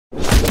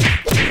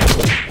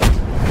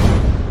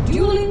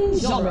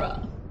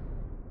genre.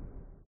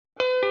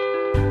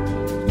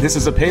 This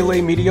is a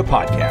Pele Media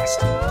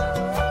podcast.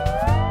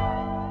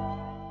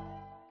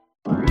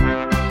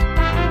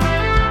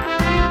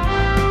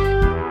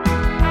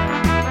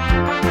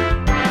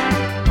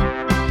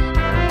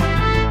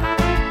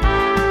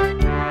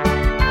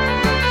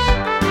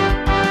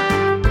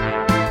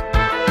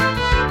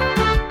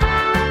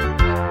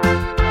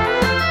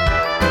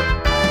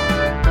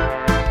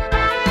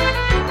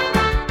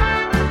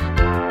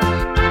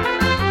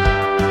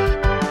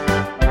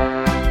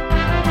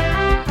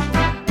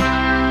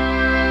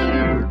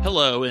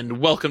 Hello and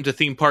welcome to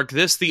Theme Park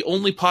This, the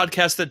only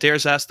podcast that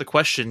dares ask the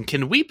question,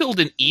 can we build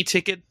an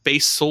e-ticket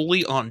based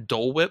solely on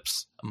Dole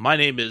Whips? My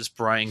name is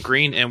Brian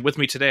Green, and with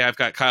me today I've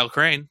got Kyle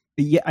Crane.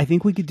 Yeah, I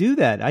think we could do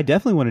that. I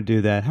definitely want to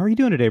do that. How are you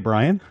doing today,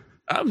 Brian?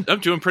 I'm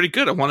doing pretty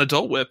good. I want a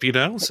Dole Whip,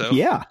 so.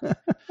 Yeah.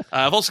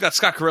 I've also got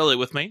Scott Corelli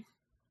with me.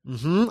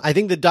 Mm-hmm. I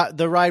think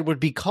the ride would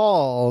be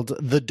called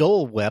the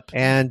Dole Whip,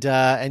 and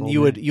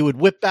you would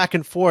whip back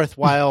and forth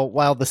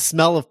while the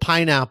smell of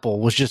pineapple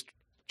was just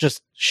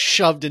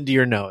shoved into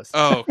your nose.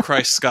 Oh,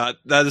 Christ, Scott.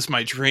 That is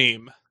my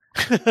dream.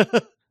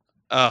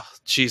 Oh,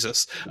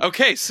 Jesus.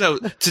 Okay, so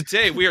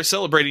today we are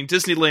celebrating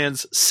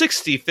Disneyland's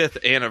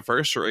 65th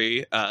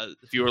anniversary.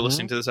 If you were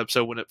listening to this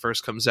episode when it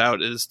first comes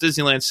out, it is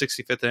Disneyland's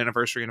 65th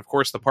anniversary. And of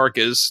course, the park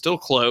is still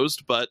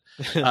closed, but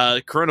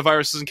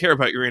coronavirus doesn't care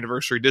about your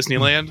anniversary,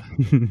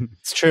 Disneyland.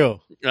 It's true.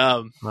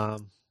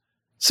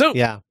 So,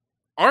 yeah.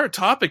 Our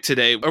topic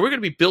today, we're going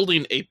to be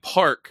building a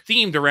park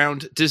themed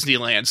around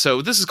Disneyland.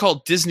 So this is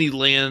called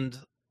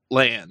Disneyland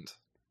Land.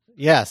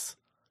 Yes.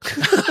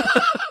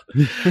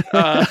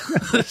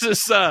 This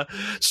is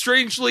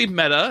strangely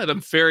meta, and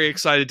I'm very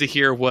excited to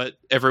hear what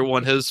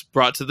everyone has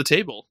brought to the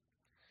table.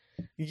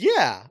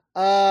 Yeah.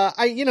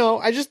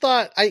 I just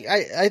thought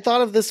I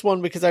thought of this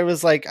one because I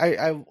was like,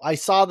 I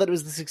saw that it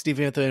was the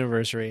 65th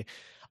anniversary.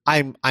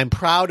 I'm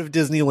proud of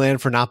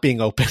Disneyland for not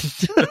being open.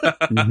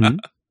 Mm-hmm.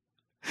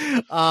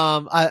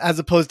 As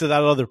opposed to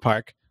that other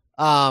park.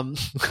 And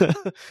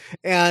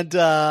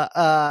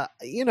I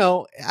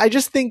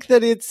just think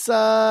that it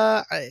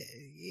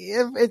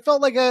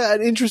felt like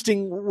an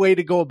interesting way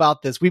to go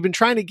about this. We've been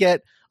trying to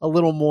get a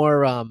little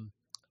more,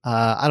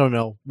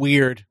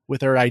 weird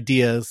with our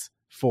ideas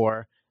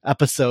for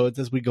episodes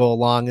as we go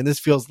along. And this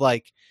feels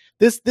like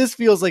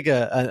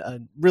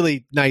a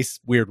really nice,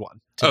 weird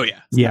one. Oh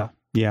yeah.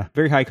 Yeah.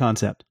 Very high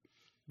concept.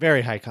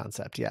 Very high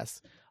concept.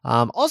 Yes.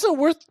 Also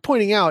worth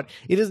pointing out,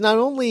 it is not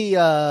only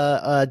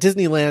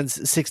Disneyland's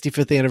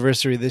 65th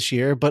anniversary this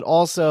year, but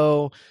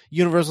also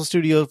Universal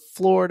Studios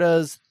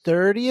Florida's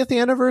 30th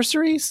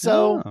anniversary.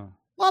 So a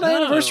lot of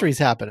anniversaries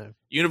happening.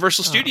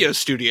 Universal Studios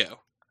Studio.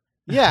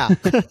 Yeah.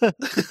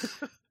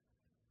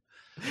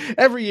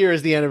 Every year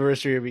is the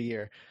anniversary of a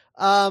year.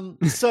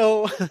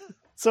 So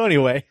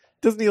anyway,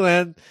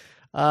 Disneyland.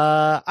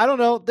 I don't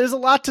know. There's a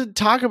lot to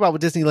talk about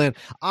with Disneyland.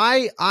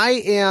 I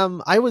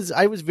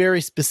was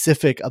very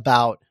specific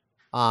about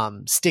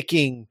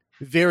sticking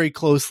very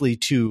closely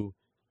to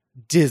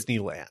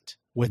Disneyland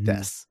with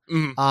this.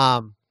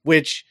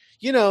 Which,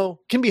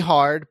 can be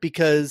hard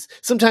because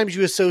sometimes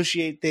you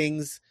associate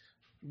things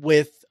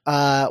with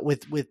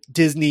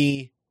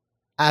Disney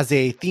as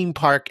a theme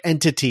park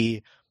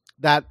entity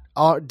that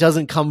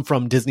doesn't come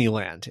from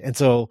Disneyland. And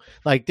so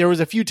like there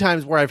was a few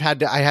times where I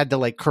had to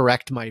like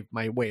correct my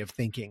way of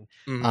thinking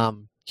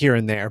here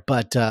and there.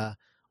 But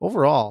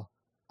overall,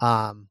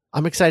 I'm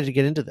excited to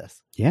get into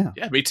this. Yeah.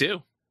 Yeah, me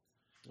too.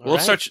 All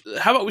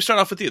How about we start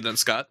off with you then,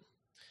 Scott?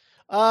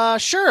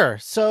 Sure.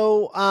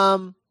 So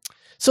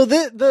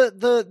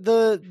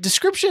the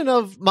description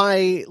of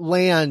my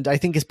land, I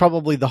think, is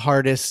probably the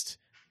hardest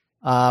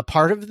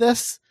part of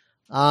this.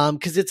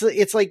 Cause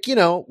it's like,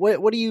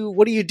 what do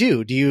you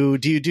do? Do you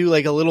do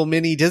like a little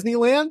mini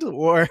Disneyland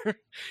or,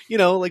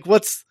 like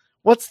what's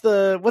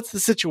the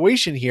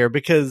situation here?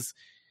 Because,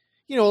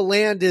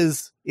 land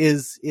is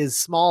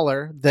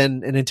smaller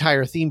than an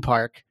entire theme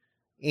park.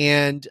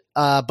 And,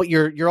 but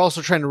you're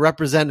also trying to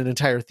represent an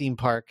entire theme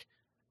park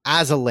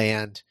as a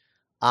land.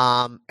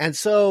 And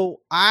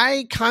so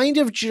I kind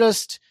of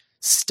just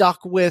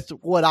stuck with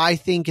what I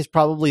think is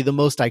probably the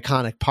most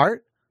iconic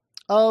part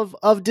of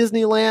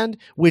Disneyland,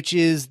 which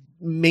is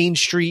Main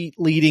Street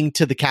leading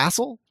to the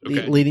castle,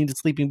 leading to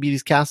Sleeping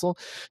Beauty's castle.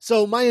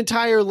 So my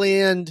entire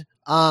land,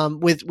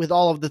 with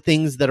all of the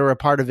things that are a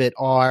part of it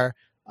are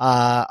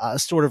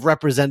sort of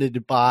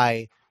represented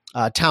by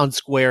Town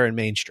Square and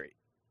Main Street.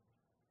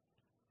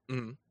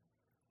 Mm.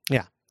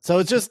 Yeah. So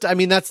it's just,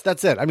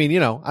 that's it.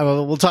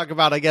 We'll talk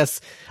about, I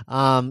guess,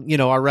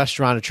 our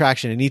restaurant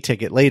attraction and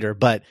e-ticket later,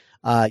 but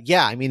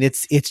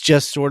it's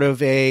just sort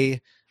of a,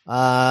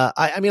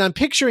 I'm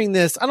picturing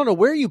this. I don't know.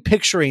 Where are you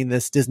picturing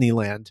this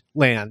Disneyland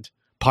land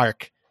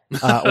park,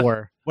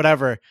 or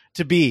whatever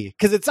to be?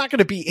 Because it's not going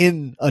to be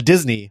in a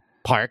Disney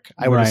park,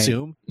 I would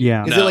assume.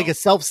 Yeah. Is it like a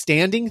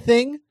self-standing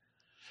thing?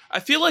 I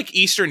feel like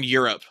Eastern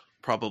Europe,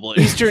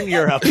 probably. Eastern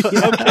Europe.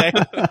 Okay.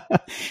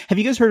 Have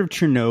you guys heard of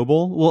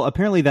Chernobyl? Well,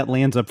 apparently that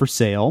land's up for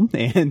sale.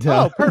 And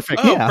oh,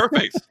 perfect. Oh,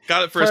 perfect.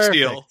 Got it for a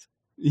steal.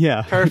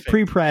 Yeah, Perfect.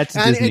 pre-Pratt's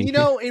And Disney. you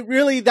know,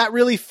 that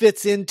really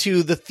fits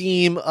into the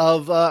theme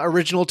of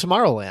original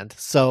Tomorrowland.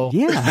 So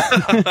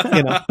yeah,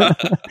 you know.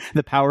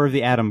 the power of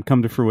the atom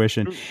come to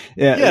fruition.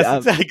 Yes,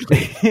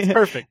 exactly. It's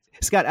perfect.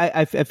 Scott,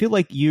 I feel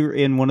like you're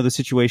in one of the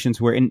situations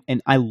where,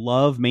 and I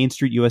love Main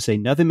Street USA.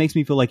 Nothing makes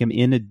me feel like I'm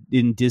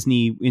in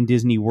Disney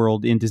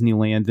World, in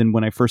Disneyland, than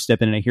when I first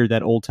step in and I hear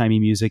that old timey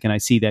music and I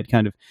see that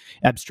kind of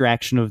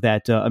abstraction of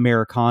that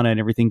Americana and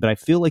everything. But I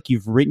feel like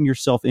you've written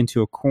yourself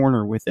into a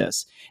corner with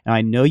this, and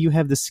I know you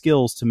have the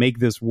skills to make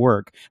this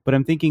work. But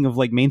I'm thinking of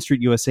like Main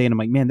Street USA, and I'm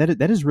like, man,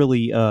 that is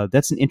really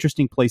that's an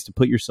interesting place to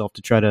put yourself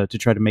to try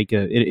to make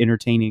an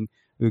entertaining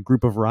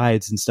group of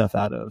rides and stuff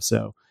out of.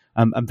 So.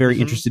 I'm very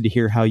interested to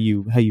hear how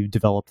you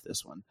developed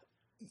this one.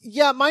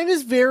 Yeah, mine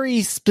is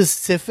very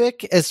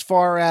specific as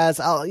far as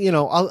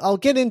I'll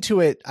get into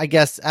it, I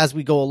guess, as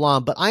we go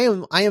along. But I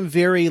am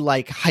very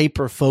like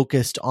hyper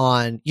focused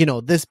on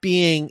this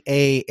being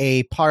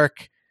a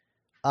park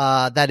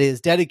that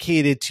is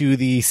dedicated to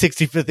the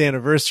 65th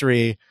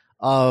anniversary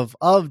of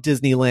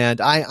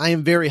Disneyland. I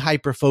am very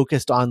hyper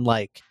focused on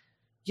like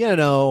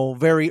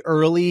very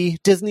early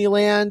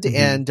Disneyland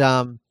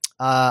and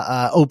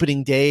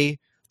opening day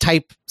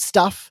type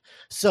stuff.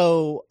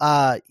 So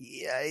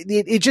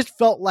it just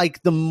felt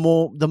like the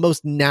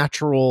most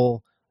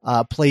natural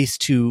place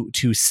to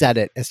set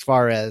it, as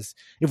far as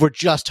if we're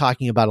just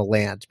talking about a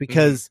land,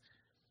 because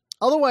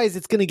otherwise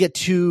it's going to get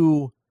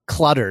too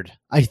cluttered.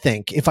 I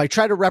think if I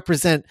try to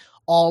represent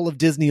all of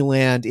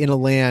Disneyland in a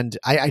land,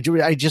 I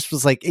just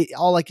was like,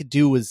 all I could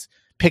do was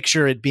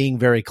picture it being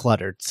very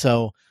cluttered.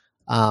 So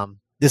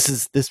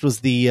this was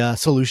the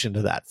solution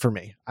to that for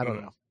me. I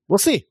don't know. We'll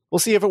see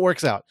if it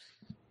works out.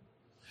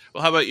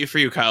 Well, how about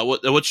you, Kyle?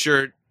 What's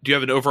do you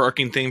have an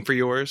overarching theme for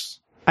yours?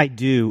 I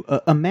do.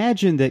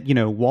 Imagine that,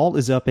 Walt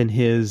is up in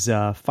his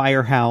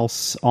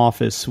firehouse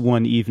office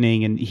one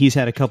evening, and he's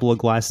had a couple of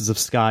glasses of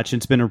scotch.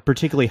 It's been a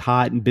particularly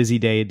hot and busy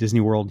day at Disney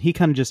World. He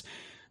kind of just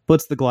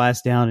puts the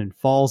glass down and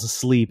falls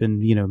asleep, and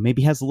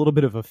maybe has a little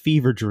bit of a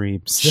fever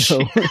dream.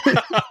 So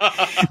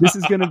this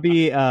is going to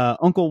be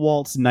Uncle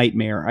Walt's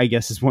nightmare, I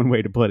guess is one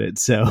way to put it.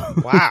 So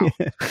wow.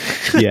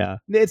 Yeah,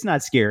 it's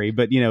not scary,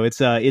 but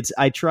it's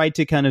I tried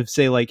to kind of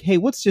say like, hey,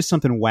 what's just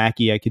something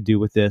wacky I could do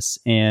with this?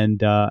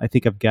 And I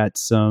think I've got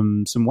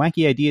some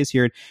wacky ideas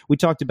here. We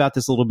talked about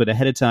this a little bit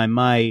ahead of time.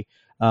 My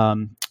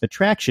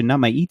attraction, not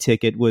my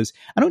e-ticket, was,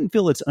 I don't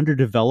feel it's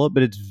underdeveloped,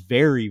 but it's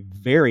very,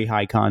 very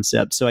high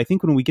concept. So I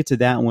think when we get to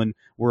that one,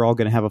 we're all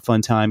going to have a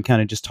fun time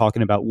kind of just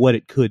talking about what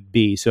it could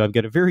be. So I've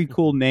got a very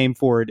cool name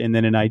for it, and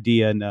then an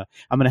idea, and I'm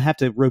going to have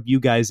to rope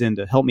you guys in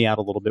to help me out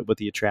a little bit with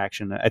the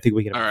attraction. I think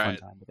we can have a fun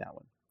time with that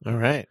one. All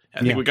right. I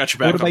think we got your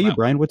back. What about you,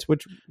 Brian? What's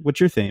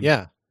your theme?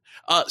 Yeah.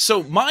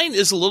 So mine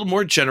is a little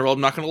more general.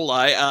 I'm not going to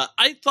lie.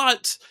 I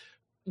thought,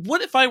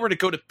 what if I were to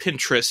go to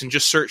Pinterest and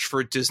just search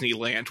for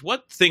Disneyland?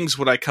 What things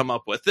would I come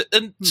up with?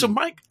 And so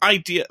my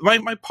idea,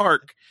 my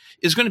park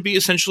is going to be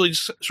essentially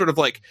sort of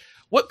like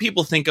what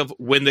people think of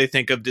when they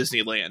think of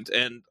Disneyland.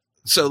 And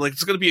so like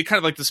it's going to be kind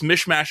of like this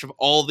mishmash of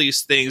all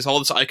these things, all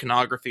this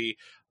iconography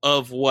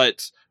of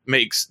what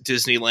makes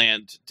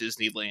Disneyland.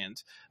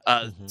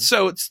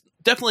 So it's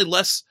definitely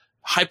less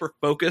hyper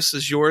focused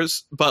as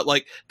yours, but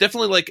like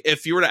definitely like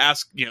if you were to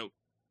ask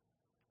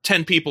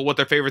 10 people what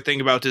their favorite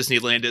thing about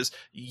Disneyland is,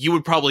 you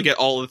would probably get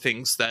all the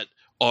things that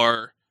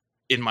are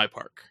in my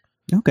park.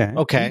 Okay.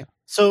 Yeah.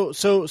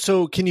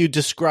 So can you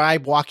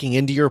describe walking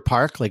into your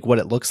park, like what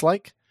it looks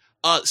like?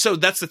 So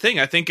that's the thing.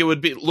 I think it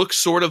would look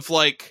sort of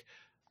like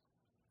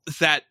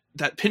that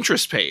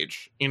Pinterest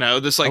page,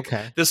 this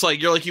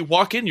like, you're like, you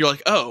walk in, you're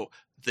like, oh,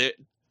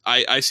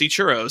 I see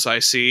churros, I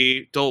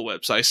see Dole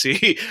Whips, I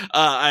see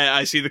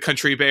I see the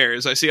Country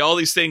Bears, I see all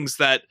these things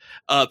that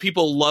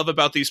people love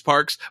about these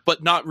parks,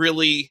 but not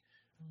really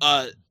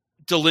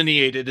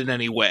delineated in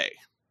any way.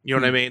 You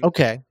know what I mean?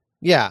 Okay.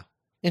 Yeah.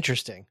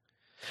 Interesting.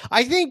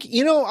 I think,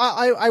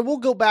 I will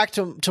go back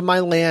to my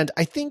land.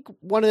 I think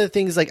one of the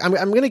things, like, I'm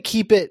going to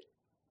keep it,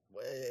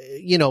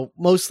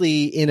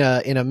 mostly in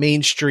a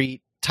Main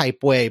Street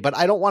type way, but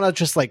I don't want to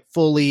just like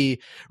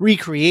fully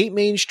recreate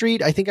Main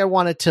Street. I think I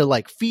want it to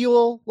like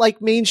feel like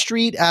Main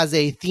Street as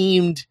a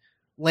themed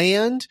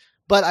land,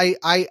 but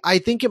I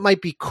think it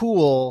might be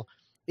cool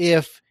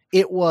if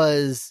it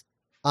was,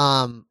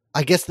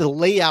 I guess the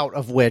layout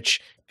of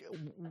which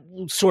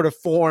sort of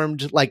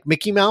formed like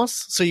Mickey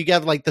Mouse. So you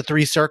get like the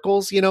three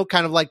circles,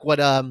 kind of like what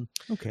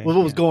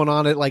was going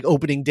on at like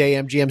opening day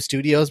MGM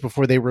Studios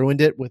before they ruined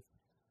it with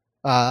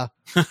lots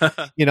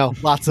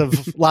of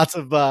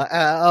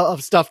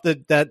stuff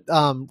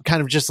that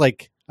kind of just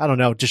like, I don't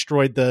know,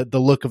 destroyed the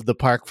look of the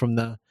park from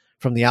the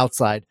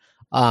outside.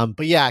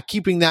 But yeah,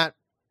 keeping that.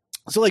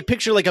 So like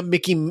picture like a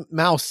Mickey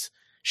Mouse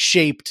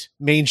shaped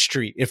Main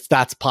Street, if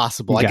that's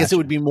possible. Gotcha. I guess it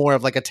would be more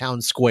of like a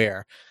town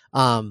square.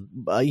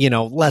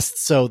 Less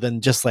so than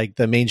just like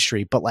the Main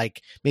Street, but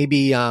like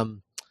maybe, I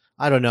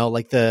don't know,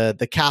 like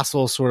the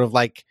castle sort of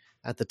like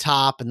at the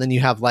top, and then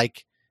you have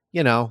like,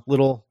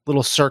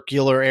 little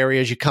circular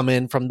areas you come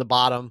in from the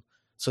bottom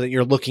so that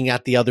you're looking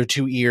at the other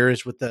two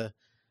ears with the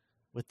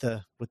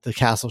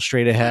castle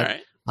straight ahead.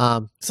 Right.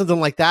 something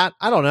like that.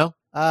 I don't know.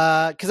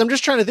 Cause I'm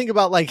just trying to think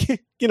about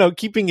like,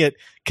 keeping it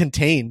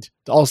contained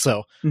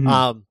also.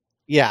 Mhm.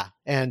 Yeah.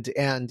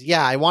 And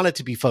yeah, I want it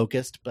to be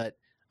focused, but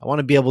I want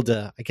to be able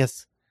to, I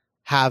guess,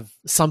 have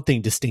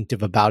something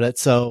distinctive about it.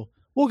 So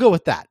we'll go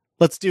with that.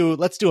 Let's do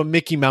a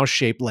Mickey Mouse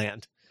shaped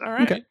land. All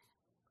right. Okay.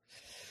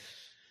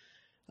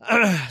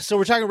 So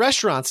we're talking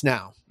restaurants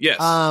now. Yes.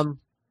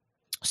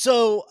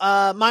 So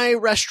my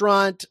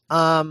restaurant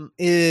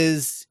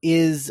is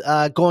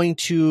going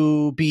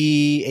to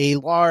be a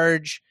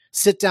large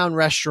sit-down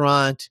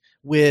restaurant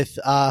with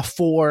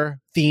 4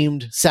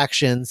 themed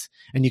sections,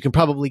 and you can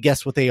probably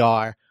guess what they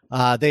are.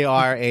 They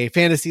are a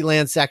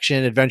Fantasyland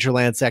section,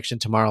 Adventureland section,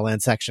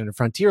 Tomorrowland section, and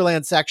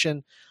Frontierland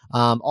section.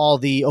 All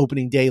the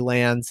opening day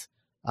lands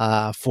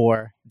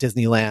for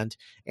Disneyland,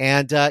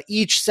 and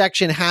each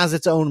section has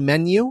its own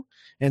menu.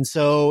 And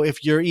so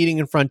if you're eating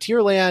in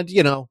Frontierland,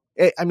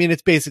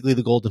 it's basically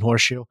the Golden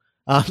Horseshoe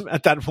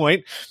at that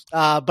point.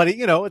 But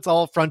it's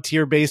all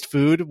frontier-based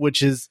food,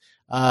 which is,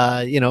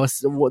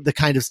 the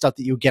kind of stuff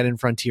that you get in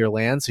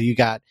Frontierland. So you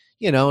got,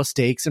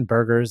 steaks and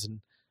burgers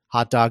and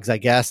hot dogs, I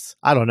guess.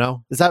 I don't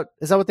know. Is that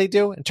what they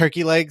do? And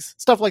turkey legs,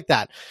 stuff like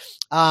that.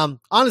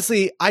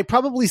 Honestly, I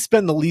probably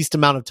spend the least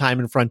amount of time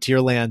in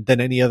Frontierland than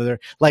any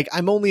other. Like,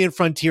 I'm only in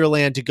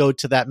Frontierland to go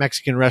to that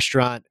Mexican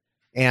restaurant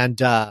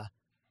and ride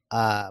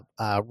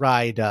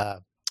Big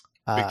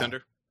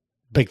Thunder.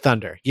 Big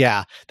Thunder.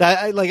 Yeah.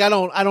 I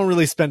don't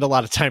really spend a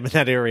lot of time in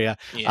that area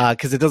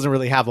because it doesn't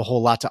really have a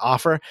whole lot to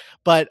offer.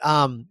 But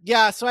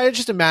so I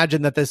just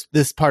imagine that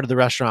this part of the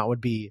restaurant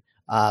would be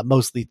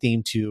mostly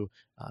themed to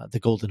the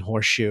Golden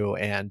Horseshoe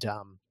and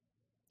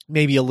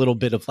maybe a little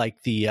bit of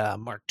like the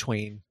Mark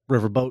Twain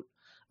riverboat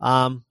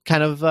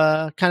kind of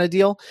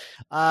deal.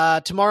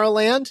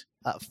 Tomorrowland.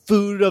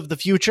 Food of the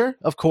future,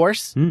 of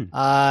course.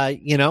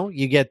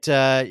 You get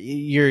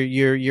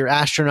your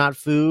astronaut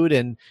food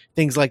and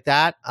things like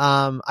that.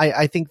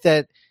 I think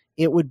that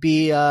it would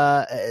be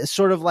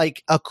sort of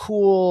like a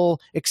cool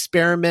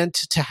experiment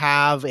to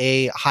have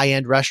a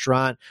high-end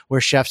restaurant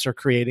where chefs are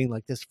creating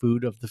like this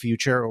food of the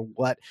future, or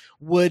what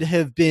would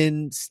have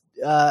been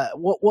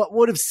what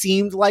would have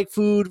seemed like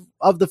food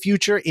of the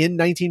future in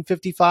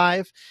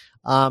 1955.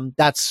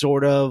 That's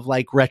sort of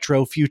like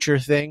retro future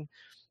thing.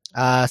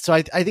 So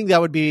I think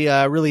that would be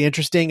really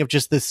interesting, of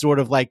just this sort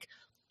of like,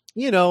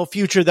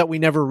 future that we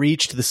never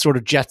reached, this sort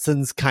of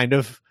Jetsons kind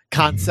of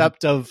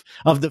concept of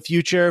the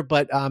future,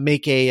 but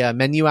make a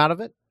menu out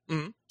of it.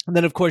 Mm-hmm. And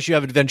then, of course, you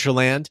have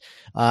Adventureland,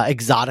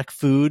 exotic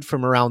food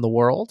from around the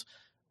world.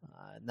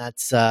 And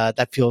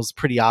that feels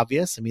pretty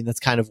obvious. I mean,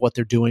 that's kind of what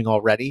they're doing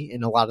already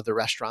in a lot of the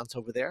restaurants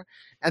over there.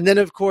 And then,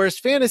 of course,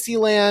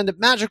 Fantasyland,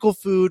 magical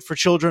food for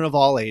children of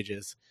all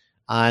ages.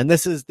 And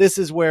this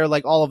is where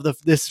like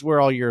this is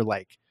where all your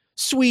like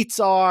sweets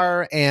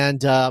are,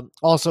 and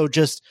also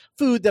just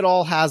food that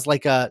all has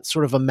like a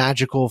sort of a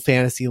magical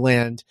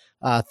Fantasyland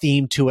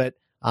theme to it.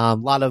 A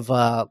lot of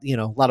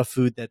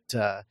food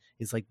that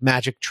is like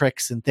magic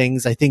tricks and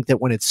things. I think that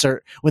when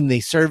they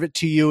serve it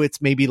to you,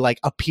 it's maybe like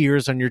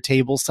appears on your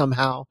table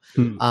somehow.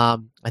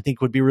 I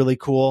think would be really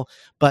cool.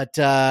 But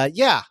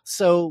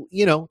so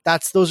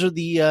those are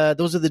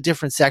the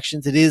different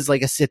sections. It is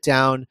like a sit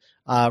down,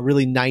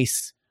 really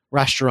nice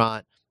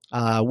restaurant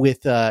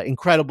with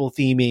incredible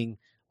theming,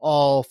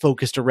 all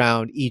focused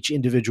around each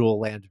individual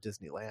land of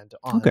Disneyland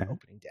on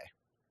opening day.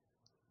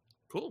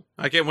 Cool.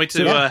 I can't wait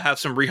to have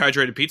some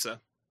rehydrated pizza.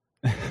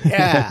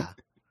 Yeah.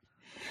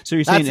 So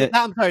you're saying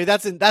I'm sorry,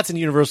 that's in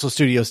Universal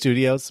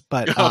Studios,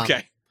 but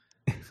okay.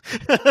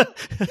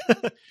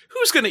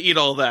 Who's going to eat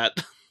all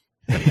that?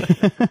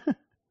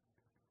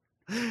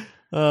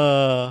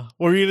 What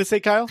were you going to say,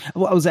 Kyle?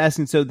 Well, I was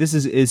asking, so this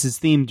is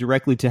themed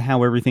directly to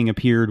how everything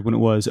appeared when it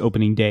was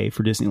opening day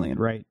for Disneyland,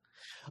 right?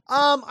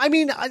 I'm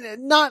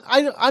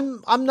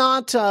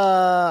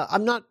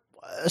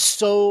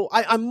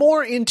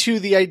more into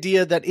the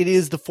idea that it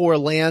is the 4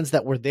 lands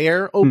that were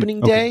there opening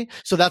day.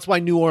 So that's why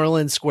New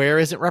Orleans Square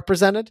isn't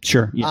represented.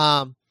 Sure.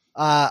 Yeah.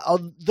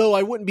 Although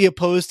I wouldn't be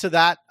opposed to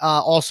that,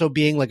 also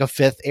being like a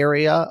 5th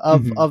area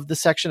of the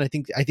section. I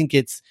think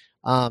it's,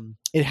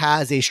 it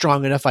has a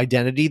strong enough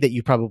identity that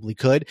you probably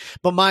could,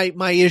 but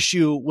my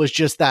issue was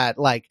just that,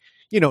 like,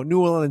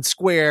 New Orleans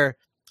Square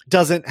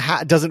doesn't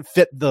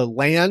fit the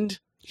land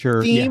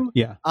sure theme.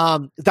 Yeah.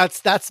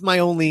 That's my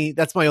only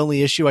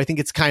issue. I think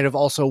it's kind of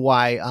also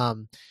why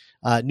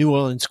New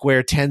Orleans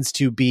Square tends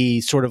to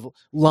be sort of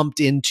lumped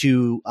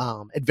into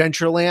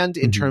Adventureland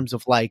in terms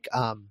of like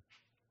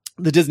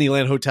the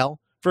Disneyland Hotel,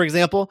 for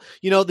example.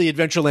 The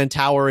Adventureland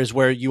Tower is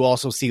where you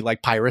also see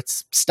like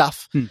pirates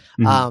stuff.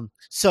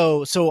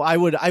 So I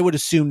would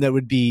assume that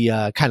would be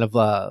kind of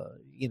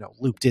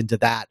looped into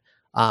that.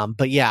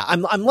 But yeah,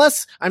 I'm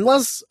less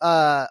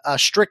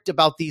strict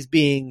about these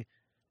being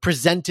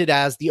presented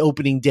as the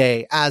opening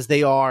day as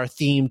they are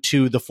themed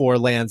to the 4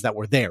 lands that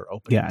were there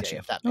opening day,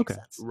 if that makes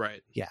sense.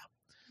 Right. Yeah.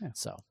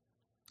 So,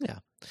 yeah.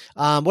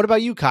 What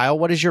about you, Kyle?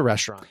 What is your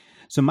restaurant?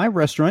 So my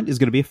restaurant is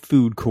going to be a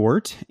food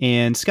court.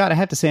 And Scott, I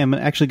have to say, I'm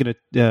actually going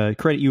to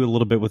credit you a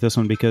little bit with this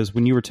one, because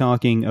when you were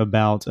talking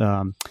about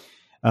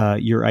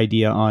your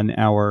idea on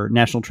our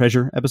National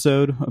Treasure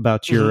episode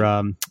about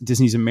your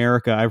Disney's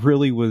America. I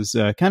really was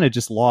kind of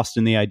just lost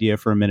in the idea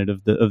for a minute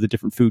of the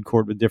different food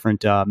court with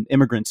different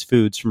immigrants'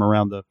 foods from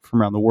around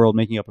the world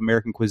making up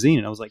American cuisine,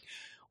 and I was like,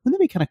 wouldn't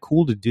that be kind of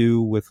cool to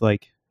do with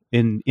like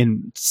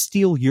in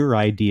steal your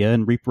idea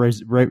and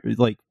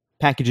like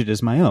package it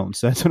as my own.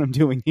 So that's what I'm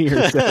doing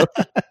here. So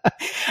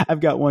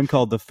I've got one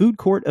called The Food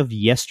Court of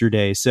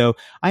Yesterday. So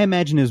I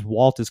imagine as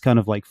Walt is kind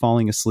of like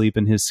falling asleep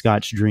in his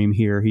Scotch dream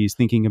here, he's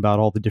thinking about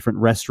all the different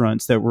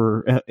restaurants that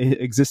were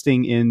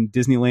existing in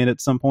Disneyland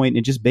at some point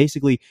and just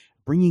basically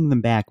bringing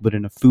them back, but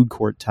in a food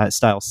court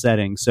style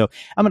setting. So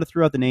I'm going to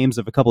throw out the names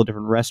of a couple of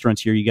different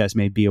restaurants here you guys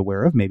may be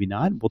aware of, maybe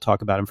not. We'll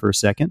talk about them for a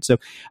second. So,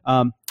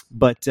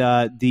 but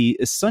the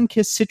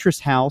Sunkist Citrus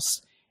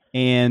House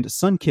and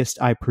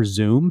Sunkist, I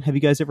presume. Have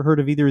you guys ever heard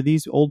of either of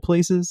these old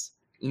places?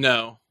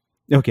 No.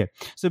 Okay,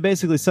 so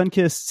basically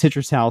Sunkist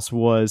Citrus House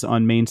was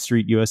on Main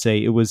Street, USA.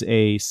 It was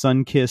a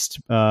Sunkist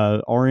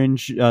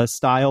orange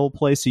style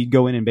place. So you'd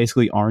go in and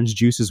basically orange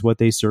juice is what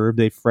they served.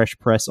 They fresh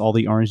press all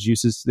the orange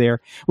juices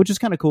there, which is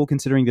kind of cool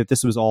considering that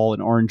this was all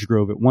an orange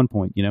grove at one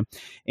point, you know.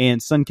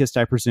 And Sunkist,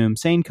 I presume,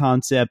 same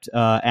concept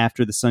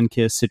after the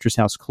Sunkist Citrus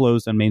House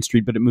closed on Main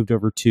Street, but it moved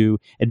over to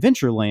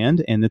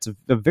Adventureland, and it's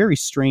a very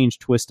strange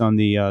twist on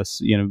the,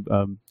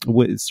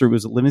 was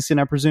it Livingston,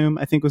 I presume,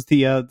 I think was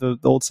the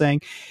old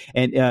saying.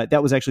 And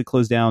that was actually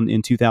closed down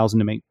in 2000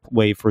 to make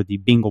way for the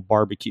Bingle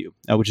Barbecue,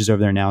 which is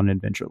over there now in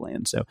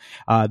Adventureland. So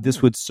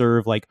this would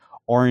serve like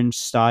orange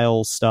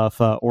style stuff,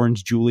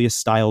 Orange Julius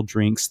style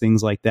drinks,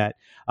 things like that.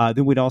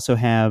 Then we'd also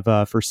have,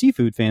 for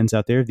seafood fans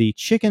out there, the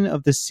Chicken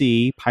of the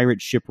Sea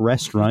Pirate Ship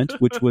Restaurant,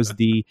 which was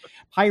the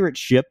pirate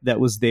ship that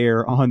was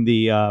there on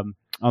the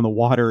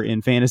water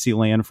in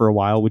Fantasyland for a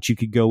while, which you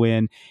could go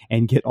in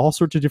and get all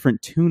sorts of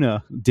different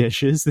tuna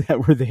dishes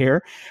that were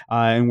there.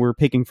 And we're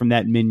picking from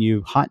that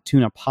menu hot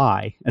tuna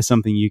pie as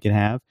something you could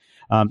have.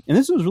 And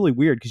this was really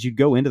weird because you'd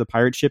go into the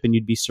pirate ship and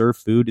you'd be served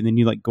food and then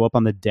you like go up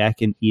on the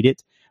deck and eat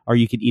it. Or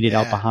you could eat it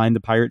out behind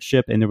the pirate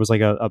ship. And there was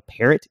like a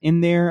parrot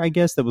in there, I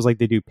guess, that was like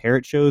they do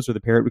parrot shows where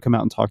the parrot would come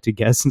out and talk to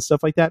guests and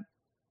stuff like that.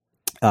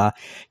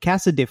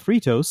 Casa de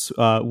Fritos,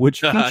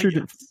 which featured...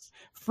 Yes.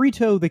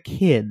 Frito the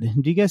Kid.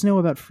 Do you guys know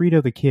about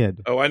Frito the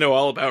Kid? Oh, I know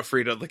all about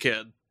Frito the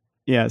Kid.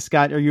 Yeah,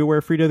 Scott, are you aware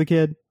of Frito the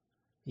Kid?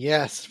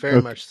 Yes,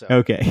 very much so.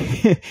 Okay.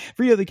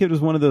 Frito the Kid was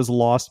one of those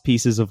lost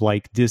pieces of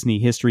like Disney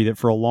history that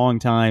for a long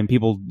time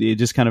people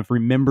just kind of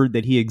remembered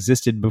that he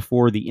existed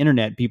before the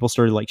internet. People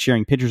started like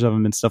sharing pictures of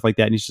him and stuff like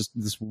that. And he's just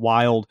this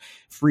wild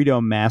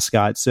Frito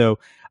mascot. So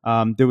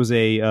there was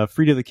a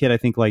Frito the Kid, I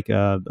think, like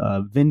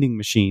a vending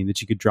machine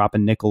that you could drop a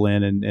nickel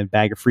in and a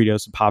bag of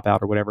Fritos would pop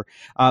out or whatever.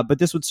 But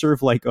this would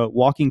serve like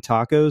walking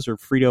tacos or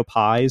Frito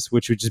pies,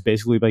 which would just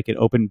basically like an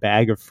open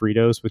bag of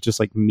Fritos with just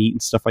like meat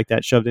and stuff like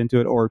that shoved into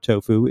it, or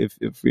tofu, if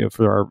you know,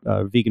 for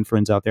our vegan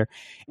friends out there.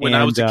 When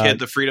I was a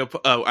kid,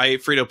 I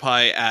ate Frito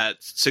pie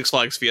at Six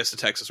Flags Fiesta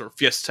Texas, or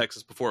Fiesta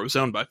Texas before it was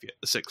owned by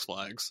Six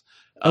Flags.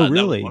 Oh,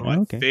 really? That was one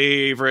of my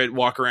favorite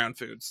walk-around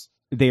foods.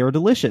 They are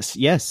delicious.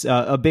 Yes.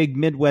 A big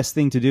Midwest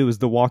thing to do is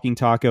the walking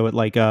taco at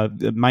like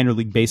minor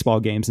league baseball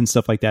games and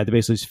stuff like that. They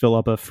basically just fill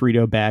up a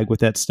Frito bag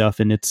with that stuff.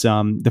 And it's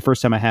the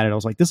first time I had it, I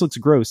was like, this looks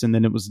gross. And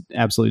then it was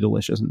absolutely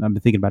delicious. And I've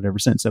been thinking about it ever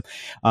since. So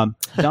Don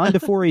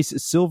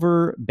DeFore's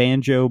Silver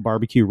Banjo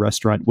Barbecue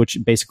Restaurant, which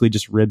basically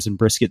just ribs and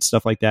brisket,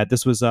 stuff like that.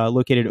 This was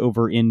located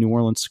over in New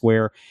Orleans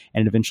Square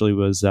and eventually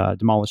was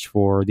demolished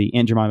for the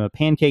Aunt Jemima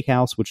Pancake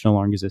House, which no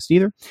longer exists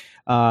either.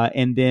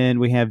 And then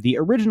we have the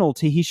original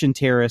Tahitian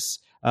Terrace,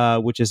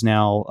 which is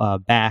now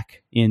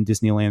back in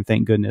Disneyland,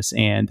 thank goodness,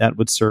 and that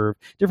would serve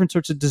different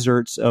sorts of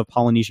desserts of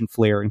Polynesian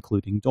flair,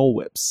 including Dole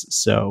Whips.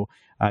 So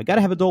got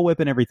to have a Dole Whip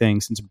and everything,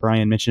 since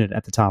Brian mentioned it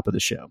at the top of the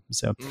show.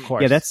 So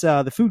yeah, that's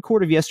the food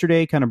court of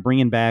yesterday, kind of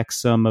bringing back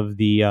some of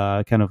the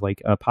kind of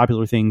like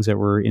popular things that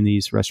were in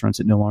these restaurants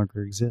that no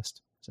longer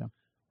exist. So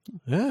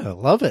yeah, I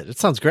love it. It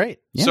sounds great.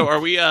 Yeah. So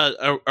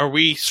are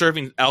we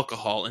serving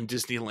alcohol in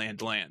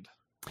Disneyland Land?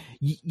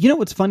 You know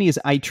what's funny is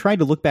I tried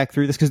to look back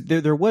through this because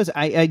there was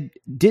I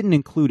didn't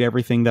include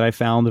everything that I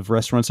found of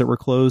restaurants that were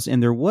closed,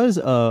 and there was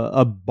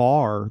a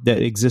bar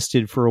that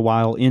existed for a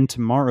while in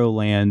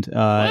Tomorrowland,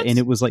 and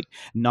it was like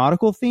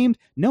nautical themed,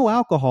 no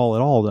alcohol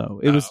at all though.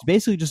 It was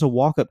basically just a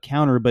walk up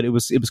counter, but it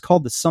was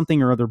called the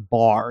something or other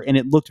bar, and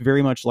it looked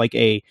very much like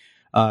a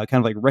kind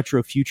of like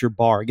retro future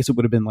bar. I guess it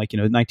would have been like,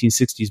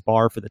 1960s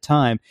bar for the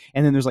time.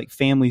 And then there's like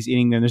families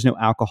eating there. And there's no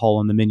alcohol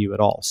on the menu at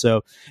all.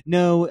 So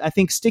no, I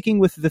think sticking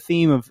with the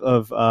theme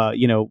of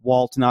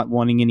Walt not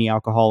wanting any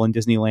alcohol in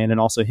Disneyland and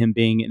also him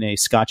being in a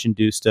Scotch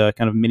induced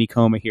kind of mini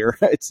coma here.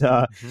 It's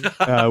I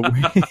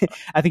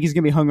think he's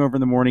going to be hungover in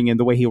the morning, and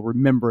the way he'll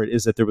remember it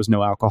is that there was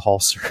no alcohol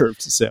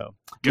served. So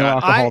no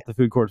alcohol at the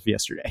food court of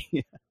yesterday.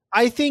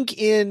 I think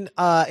in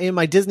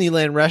my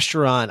Disneyland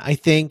restaurant, I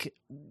think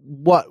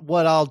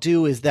what I'll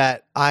do is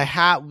that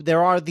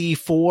there are the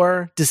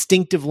 4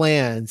 distinctive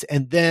lands,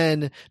 and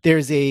then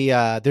there's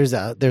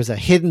a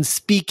hidden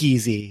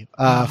speakeasy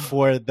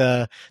for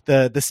the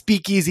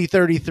Speakeasy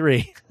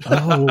 33.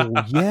 Oh,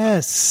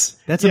 yes.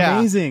 That's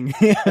amazing.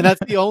 And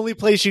that's the only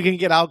place you can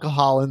get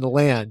alcohol in the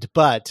land,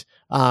 but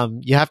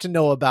you have to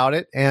know about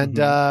it and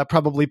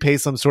probably pay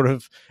some sort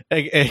of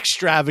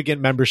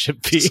extravagant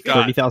membership fee.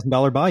 Scott,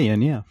 $30,000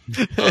 buy-in, yeah.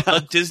 a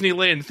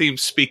Disneyland themed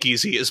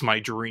speakeasy is my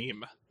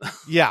dream.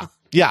 Yeah.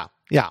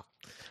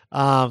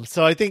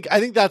 So I think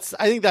that's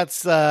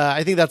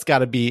got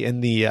to be in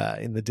the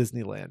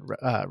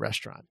Disneyland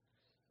restaurant.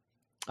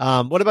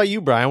 What about you,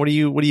 Brian? What do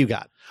you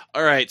got?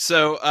 All right,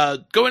 so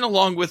going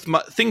along with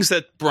things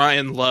that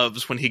Brian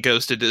loves when he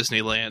goes to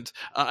Disneyland,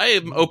 I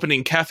am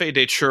opening Cafe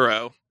de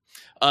Churro.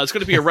 It's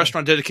going to be a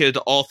restaurant dedicated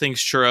to all things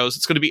churros.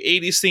 It's going to be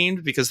 80s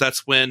themed because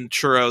that's when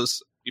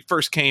churros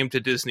first came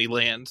to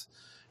Disneyland.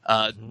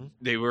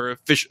 They were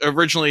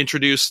originally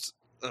introduced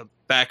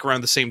back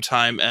around the same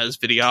time as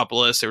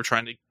Videopolis. They were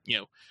trying to,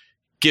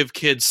 give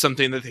kids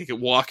something that they could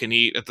walk and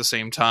eat at the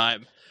same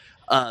time.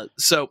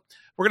 So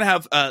we're going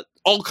to have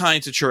all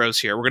kinds of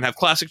churros here. We're going to have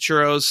classic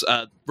churros,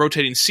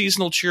 rotating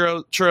seasonal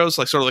churros,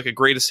 like sort of like a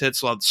greatest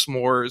hits. We'll have the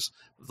s'mores,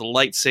 the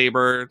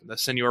lightsaber, the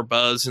Senor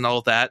Buzz, and all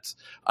of that.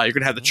 You're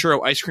going to have the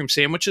churro ice cream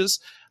sandwiches.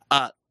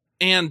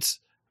 And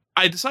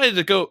I decided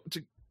to go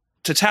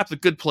to tap the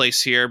good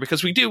place here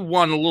because we do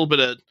want a little bit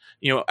of,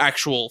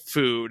 actual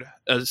food,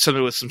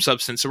 something with some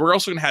substance. So we're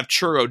also going to have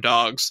churro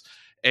dogs,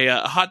 a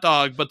hot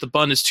dog, but the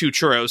bun is 2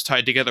 churros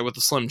tied together with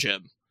a Slim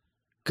Jim.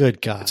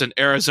 Good God. It's an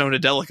Arizona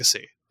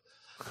delicacy.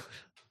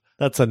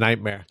 That's a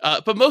nightmare.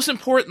 But most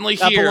importantly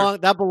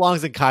that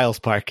belongs in Kyle's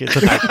Park. It's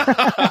a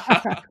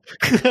nightmare.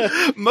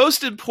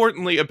 Most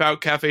importantly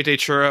about Cafe de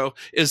Churro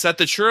is that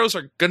the churros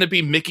are going to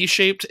be Mickey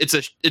shaped. It's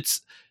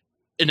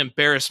an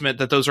embarrassment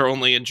that those are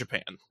only in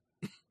Japan.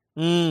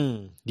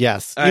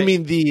 Yes. You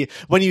mean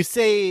when you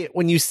say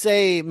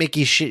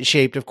Mickey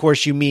shaped, of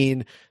course you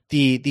mean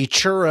the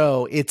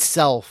churro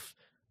itself.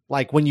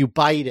 Like when you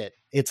bite it,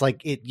 it's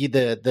like the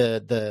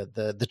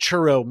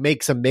churro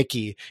makes a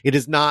Mickey. It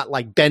is not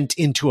like bent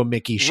into a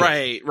Mickey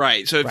shape.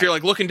 Right. So if you're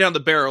like looking down the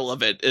barrel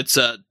of it, it's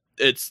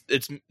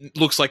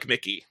looks like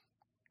Mickey.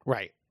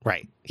 Right.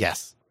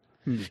 Yes.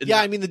 Yeah,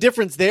 I mean the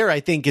difference there,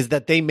 I think, is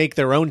that they make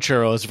their own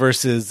churros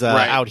versus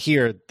out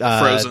here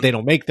they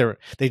don't make they're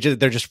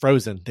just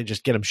frozen. They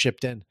just get them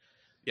shipped in.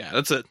 Yeah,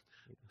 it's a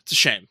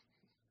shame.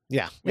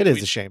 Yeah, it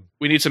is a shame.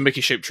 We need some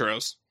Mickey shaped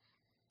churros.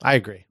 I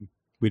agree.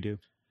 We do.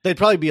 They'd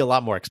probably be a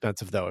lot more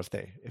expensive though if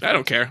I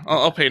don't care.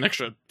 I'll pay an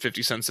extra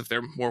 50 cents if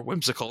they're more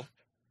whimsical.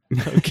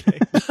 Okay.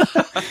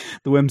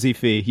 The whimsy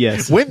fee,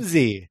 yes.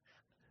 Whimsy.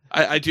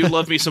 I do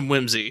love me some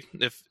whimsy.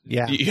 If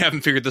you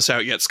haven't figured this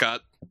out yet,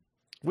 Scott.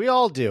 We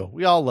all do.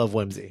 We all love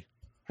whimsy.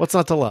 What's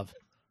not to love?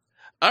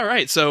 All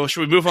right, so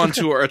should we move on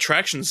to our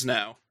attractions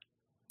now?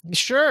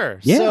 Sure.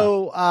 Yeah.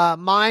 So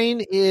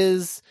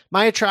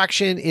my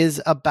attraction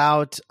is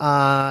about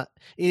it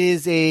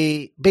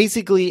is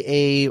basically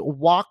a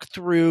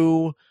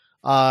walkthrough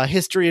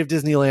history of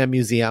Disneyland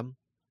Museum,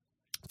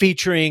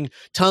 featuring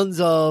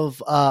tons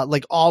of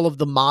like all of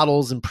the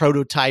models and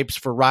prototypes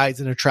for rides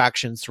and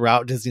attractions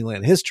throughout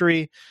Disneyland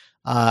history.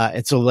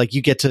 And so like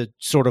you get to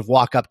sort of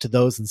walk up to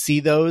those and see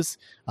those.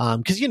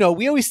 Cause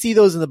we always see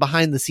those in the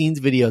behind the scenes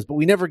videos, but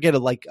we never get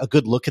a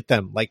good look at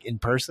them like in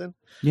person.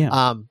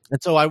 Yeah.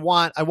 And so I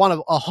want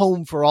a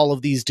home for all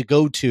of these to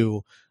go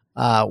to,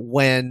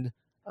 when,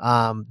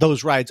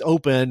 those rides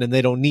open and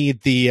they don't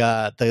need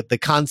the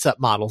concept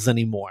models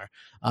anymore.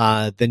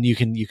 Then you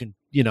can,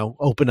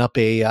 open up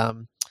a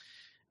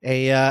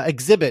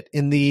exhibit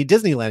in the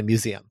Disneyland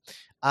Museum.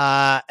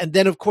 And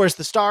then, of course,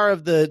 the star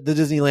of the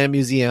Disneyland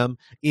Museum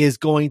is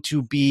going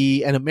to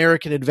be an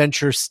American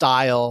Adventure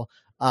style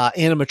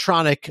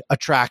animatronic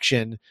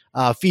attraction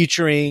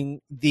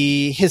featuring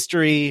the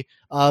history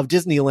of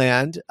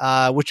Disneyland,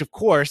 which, of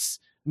course,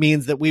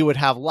 means that we would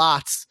have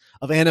lots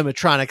of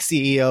animatronic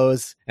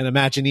CEOs and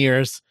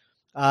Imagineers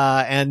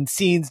and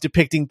scenes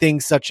depicting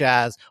things such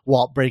as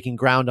Walt breaking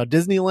ground on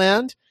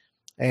Disneyland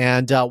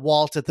and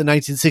Walt at the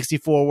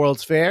 1964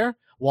 World's Fair,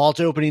 Walt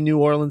opening New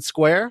Orleans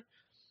Square,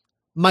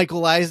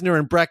 Michael Eisner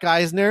and Breck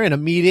Eisner in a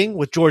meeting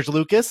with George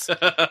Lucas.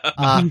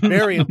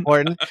 Very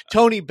important.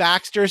 Tony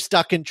Baxter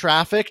stuck in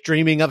traffic,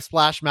 dreaming up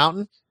Splash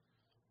Mountain.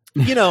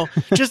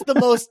 Just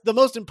the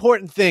most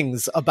important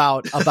things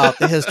about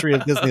the history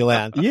of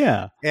Disneyland.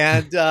 Yeah.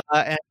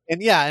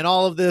 And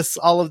all of this,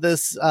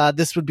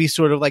 this would be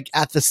sort of like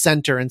at the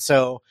center. And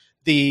so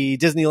the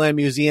Disneyland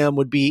Museum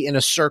would be in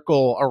a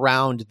circle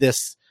around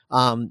this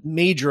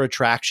major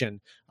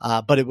attraction.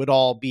 But it would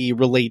all be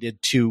related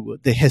to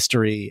the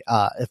history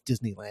of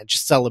Disneyland,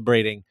 just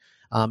celebrating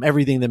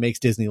everything that makes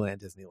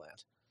Disneyland.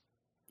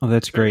 Oh,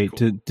 that's great.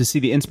 Cool. To see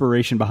the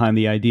inspiration behind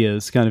the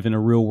ideas kind of in a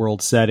real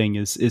world setting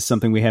is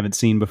something we haven't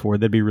seen before.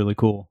 That'd be really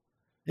cool.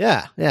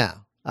 Yeah.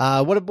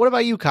 What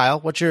about you, Kyle?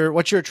 What's your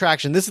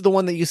attraction? This is the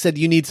one that you said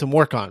you need some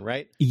work on,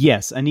 right?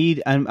 Yes,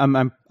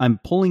 I'm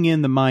pulling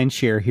in the mind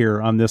share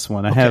here on this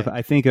one. I have,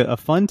 I think, a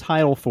fun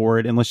title for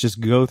it, and let's just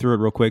go through it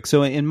real quick.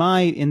 So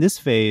in this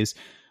phase,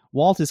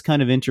 Walt is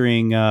kind of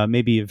entering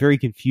maybe a very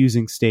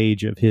confusing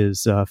stage of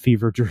his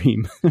fever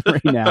dream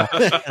right now.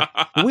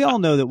 We all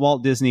know that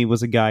Walt Disney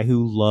was a guy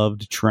who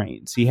loved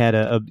trains. He had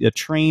a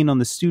train on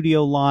the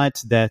studio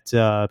lot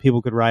that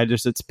people could ride.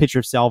 There's a picture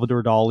of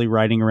Salvador Dali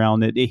riding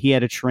around it. He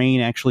had a train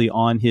actually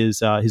on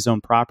his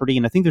own property.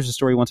 And I think there's a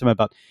story one time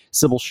about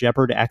Sybil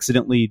Shepherd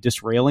accidentally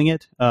disrailing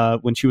it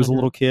when she was a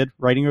little kid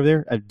riding over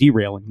there.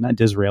 Derailing, not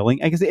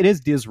disrailing. I guess it is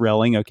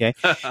disrailing, okay.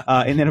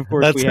 And then, of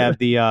course, we have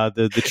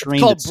the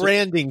train. It's called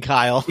branding,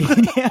 Kyle.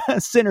 Yeah,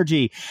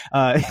 synergy.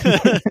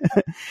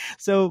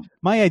 So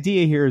my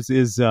idea here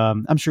is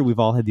I'm sure we've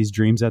all had these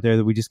dreams out there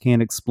that we just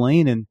can't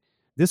explain, and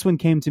this one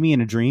came to me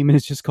in a dream, and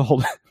it's just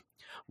called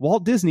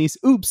Walt Disney's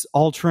Oops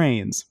All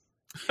Trains.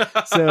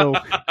 So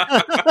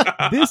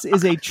this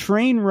is a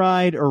train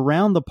ride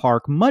around the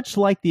park, much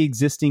like the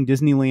existing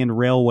Disneyland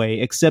Railway,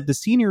 except the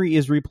scenery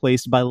is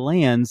replaced by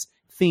lands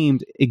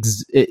themed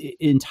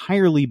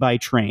entirely by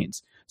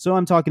trains. So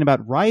I'm talking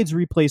about rides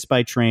replaced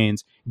by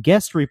trains,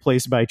 guests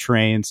replaced by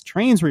trains,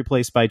 trains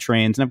replaced by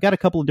trains. And I've got a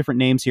couple of different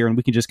names here, and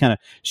we can just kind of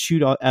shoot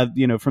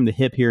from the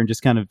hip here and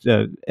just kind of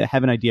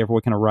have an idea for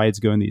what kind of rides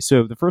go in these.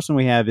 So the first one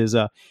we have is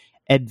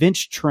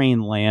Adventure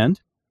Train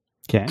Land.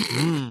 Okay.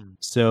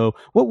 So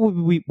what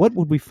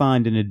would we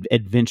find in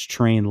Adventure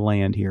Train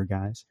Land here,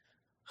 guys?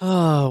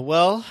 Oh,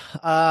 well,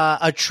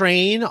 a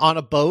train on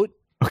a boat.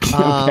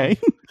 Okay.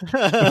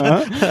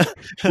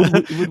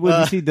 Would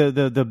we see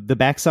the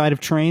backside of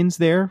trains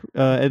there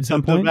at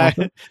some point?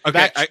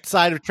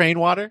 Backside of train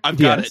water? I've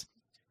got it.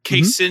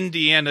 Case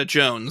Indiana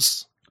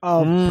Jones.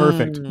 Oh,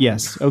 perfect.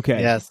 Yes.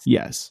 Okay.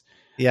 Yes.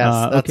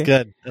 That's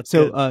good. That's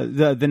good.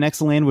 The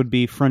next land would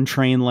be Fun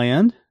Train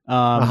Land,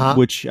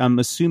 which I'm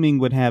assuming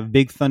would have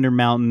Big Thunder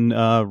Mountain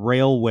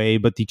Railway,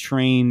 but the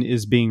train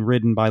is being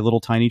ridden by little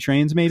tiny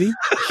trains, maybe.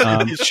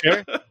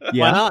 Sure.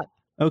 Yeah. Why not?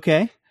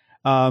 Okay.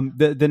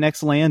 The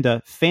next land,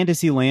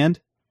 Fantasyland,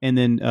 and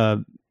then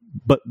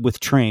but with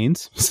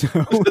trains. So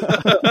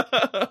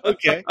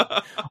okay.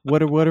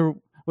 What are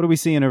we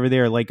seeing over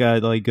there? Like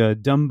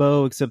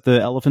Dumbo, except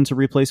the elephants are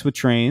replaced with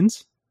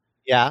trains.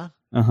 Yeah.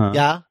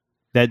 Yeah.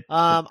 That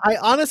I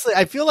honestly,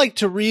 I feel like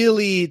to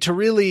really get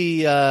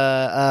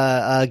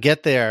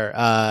there,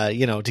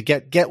 to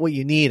get what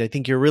you need, I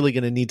think you're really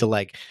going to need to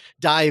like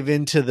dive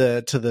into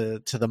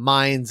the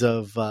minds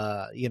of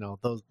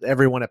those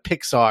everyone at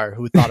Pixar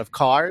who thought of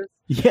Cars.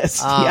 Yes.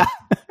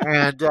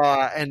 And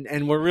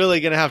we're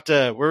really gonna have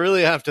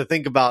to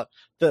think about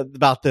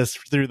this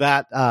through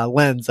that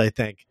lens, I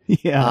think.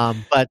 Yeah.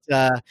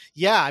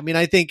 I mean,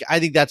 I think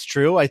that's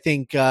true. I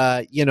think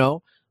Mr.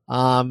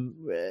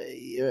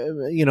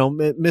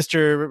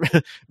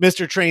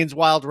 Train's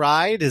Wild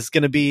Ride is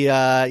going to be,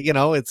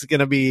 it's going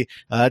to be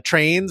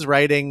trains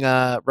riding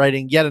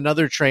yet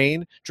another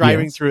train,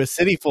 driving through a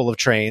city full of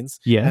trains,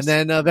 and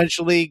then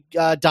eventually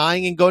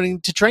dying and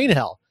going to train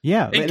hell.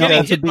 Yeah, and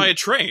getting hit by a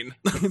train.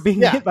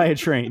 Being hit by a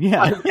train,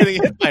 yeah.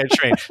 Getting hit by a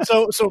train.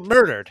 So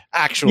murdered,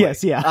 actually.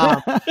 Yes,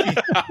 yeah.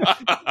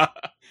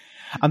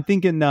 I'm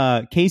thinking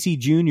Casey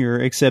Jr.,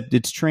 except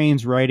it's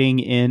trains riding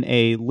in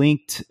a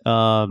linked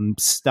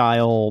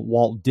style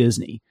Walt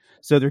Disney.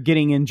 So they're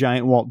getting in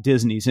giant Walt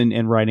Disneys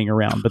and riding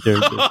around, but they're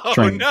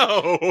trains.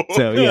 Oh, no.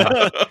 So,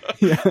 yeah.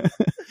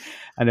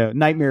 I know.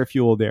 Nightmare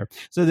fuel there.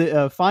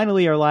 So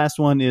finally, our last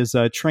one is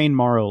Train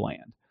Tomorrowland.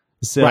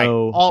 So,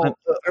 right.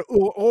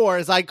 Or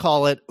as I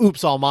call it,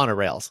 oops, all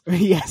monorails.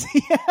 Yes.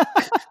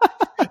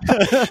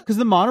 Because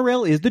the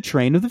monorail is the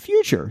train of the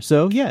future.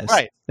 So, yes,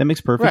 that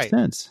makes perfect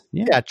sense.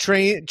 Yeah.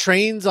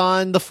 Trains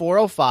on the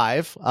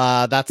 405.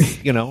 That's,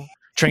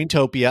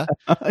 Traintopia.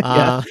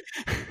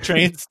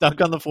 Trains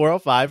stuck on the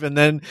 405. And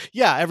then,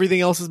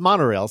 everything else is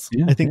monorails.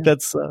 Yeah, I think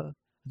that's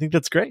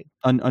great.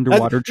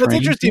 Underwater trains. That's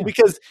interesting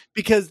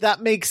because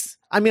that makes,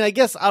 I mean, I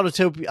guess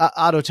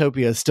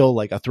Autotopia is still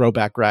like a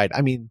throwback ride.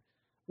 I mean,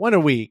 when are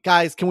we,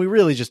 guys, can we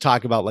really just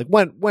talk about like,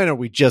 when are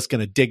we just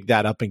going to dig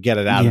that up and get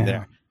it out of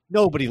there?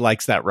 Nobody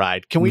likes that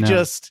ride. Can we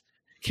just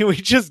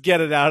get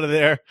it out of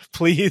there,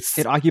 please?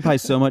 It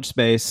occupies so much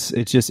space.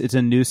 It's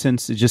a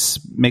nuisance. It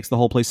just makes the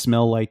whole place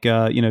smell like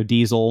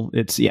diesel.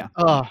 It's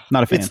not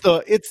a fan.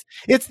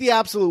 It's the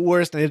absolute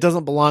worst, and it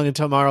doesn't belong in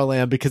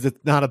Tomorrowland because it's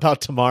not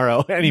about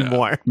tomorrow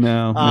anymore.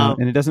 No.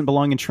 And it doesn't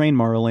belong in Train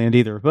Tomorrowland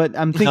either. But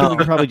I'm thinking we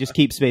could probably just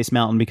keep Space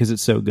Mountain because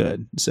it's so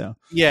good. So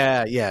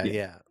yeah.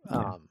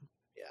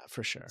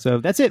 For sure. So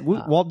that's it.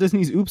 Walt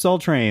Disney's Oops All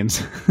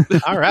Trains.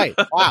 All right.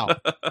 Wow.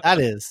 That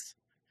is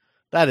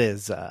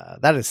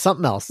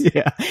something else.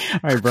 Yeah.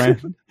 All right,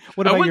 Brian.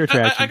 What about your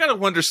attraction? I gotta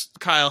wonder,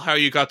 Kyle, how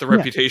you got the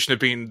reputation of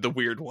being the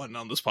weird one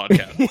on this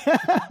podcast.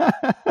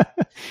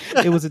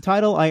 It was a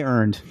title I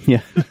earned.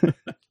 Yeah.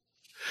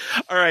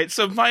 All right,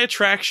 so my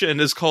attraction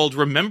is called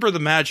Remember the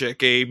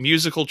Magic, a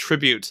musical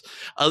tribute.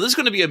 This is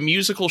going to be a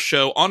musical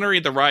show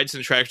honoring the rides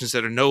and attractions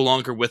that are no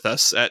longer with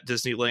us at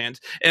Disneyland.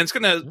 And it's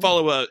going to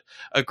follow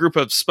a group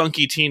of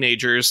spunky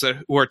teenagers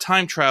who are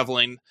time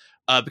traveling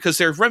because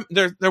they're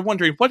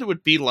wondering what it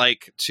would be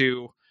like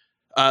to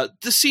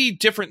see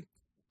different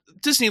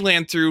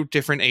Disneyland through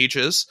different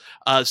ages.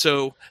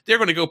 So they're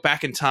going to go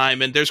back in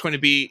time, and there's going to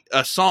be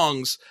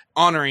songs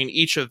honoring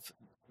each of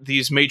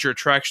these major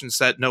attractions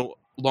that no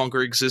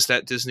longer exist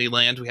at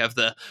Disneyland. We have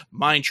the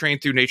Mine Train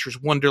through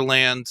Nature's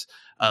Wonderland,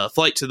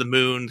 Flight to the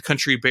Moon,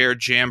 Country Bear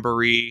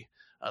Jamboree,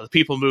 the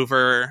People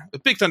Mover, the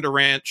Big Thunder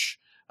Ranch,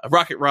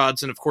 Rocket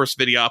Rods, and of course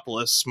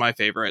Videopolis, my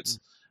favorites.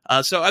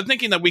 So I'm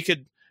thinking that we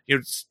could,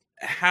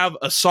 have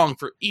a song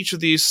for each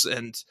of these,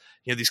 and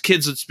these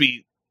kids would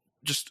be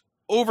just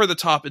over the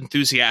top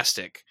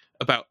enthusiastic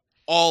about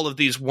all of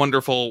these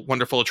wonderful,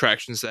 wonderful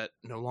attractions that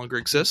no longer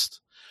exist.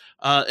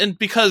 And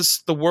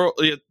because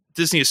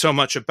Disney is so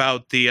much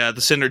about the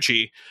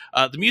synergy,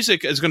 the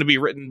music is going to be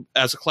written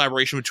as a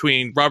collaboration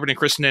between Robert and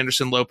Kristen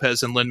Anderson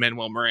Lopez and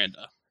Lin-Manuel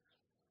Miranda.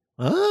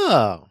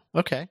 Oh,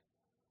 okay.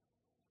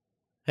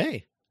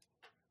 Hey.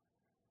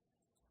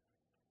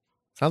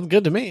 Sounds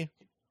good to me.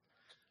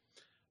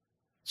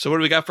 So what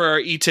do we got for our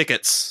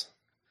e-tickets?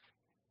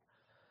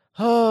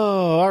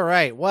 Oh, all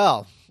right.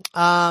 Well,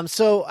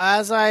 so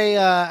as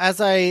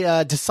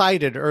I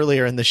decided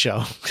earlier in the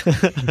show,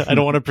 I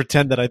don't want to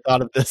pretend that I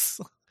thought of this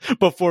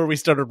before we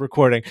started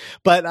recording,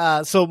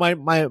 but so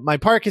my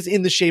park is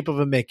in the shape of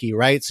a Mickey,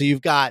 right? So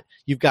you've got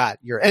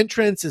your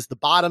entrance is the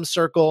bottom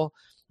circle.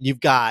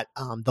 You've got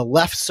the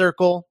left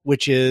circle,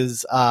 which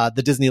is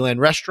the Disneyland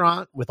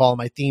restaurant with all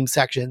my theme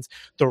sections.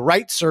 The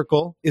right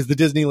circle is the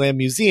Disneyland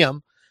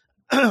Museum.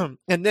 And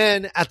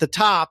then at the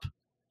top,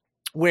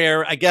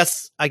 where I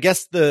guess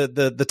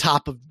the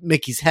top of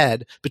Mickey's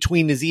head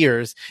between his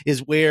ears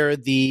is where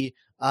the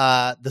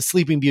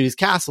Sleeping Beauty's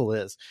castle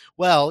is.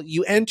 Well,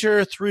 you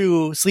enter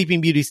through Sleeping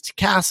Beauty's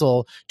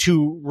castle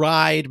to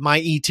ride my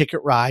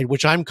e-ticket ride,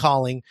 which I'm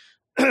calling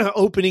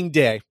opening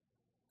day.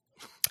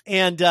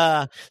 And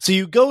so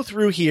you go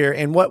through here,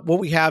 and what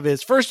we have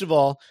is, first of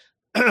all,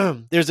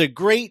 there's a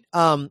great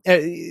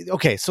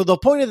okay, so the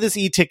point of this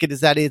e-ticket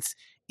is that it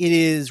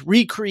is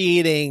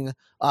recreating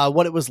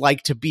what it was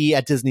like to be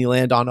at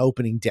Disneyland on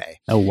opening day.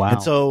 Oh wow!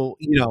 And so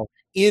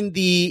in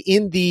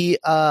the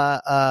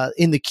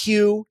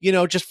queue,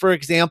 just for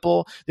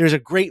example, there's a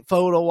great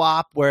photo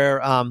op where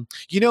when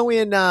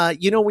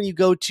you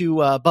go to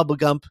Bubba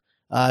Gump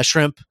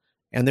Shrimp,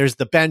 and there's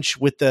the bench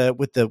with the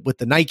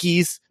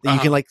Nikes that you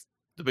can like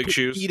the big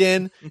shoes feet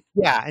in,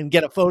 and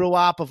get a photo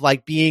op of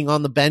like being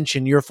on the bench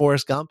and you're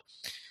Forrest Gump.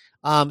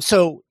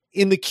 So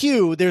in the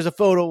queue, there's a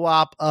photo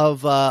op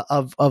of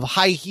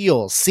high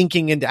heels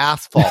sinking into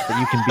asphalt that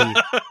you can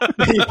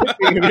be a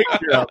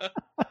picture of.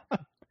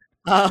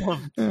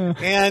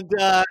 And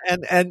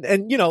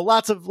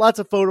lots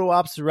of photo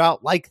ops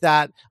throughout like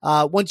that.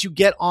 Once you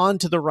get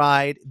onto the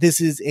ride,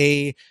 this is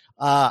a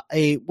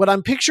what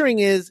I'm picturing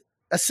is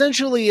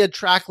essentially a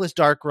trackless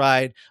dark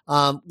ride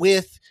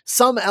with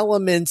some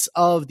elements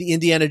of the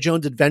Indiana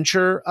Jones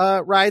Adventure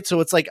ride. So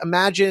it's like,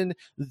 imagine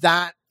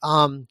that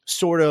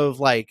sort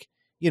of like,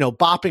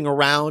 bopping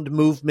around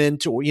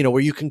movement, or,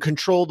 where you can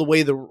control the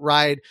way the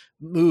ride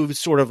moves,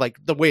 sort of like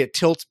the way it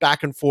tilts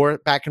back and forth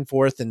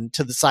and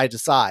to the side to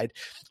side,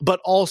 but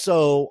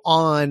also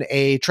on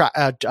a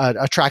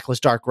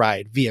trackless dark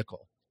ride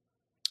vehicle.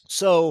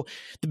 So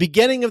the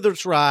beginning of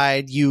this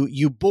ride,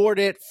 you board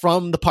it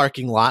from the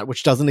parking lot,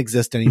 which doesn't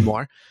exist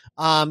anymore.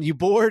 You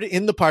board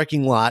in the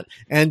parking lot,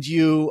 and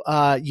you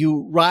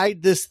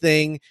ride this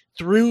thing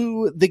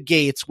through the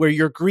gates, where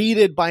you're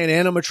greeted by an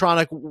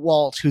animatronic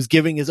Walt who's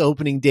giving his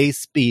opening day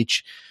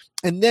speech.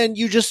 And then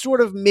you just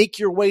sort of make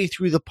your way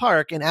through the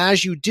park. And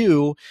as you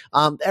do,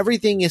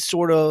 everything is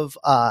sort of,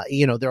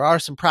 there are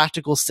some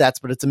practical sets,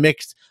 but it's a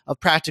mix of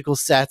practical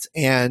sets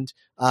and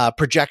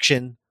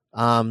projection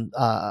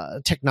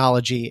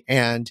technology.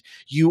 And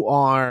you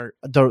are,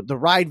 the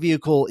ride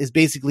vehicle is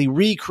basically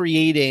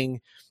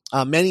recreating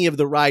many of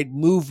the ride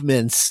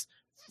movements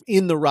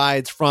in the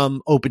rides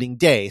from opening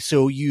day.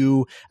 So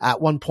you,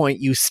 at one point,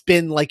 you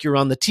spin like you're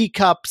on the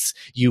teacups,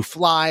 you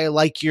fly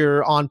like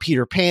you're on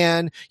Peter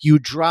Pan, you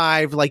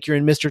drive like you're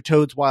in Mr.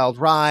 Toad's Wild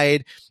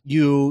Ride,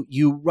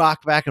 you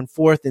rock back and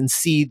forth and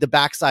see the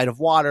backside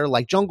of water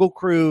like Jungle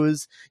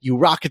Cruise, you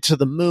rocket to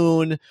the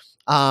moon,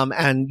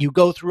 and you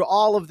go through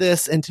all of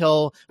this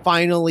until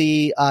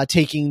finally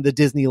taking the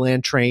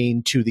Disneyland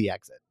train to the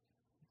exit.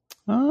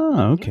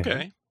 Oh,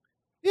 okay.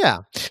 Yeah.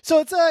 So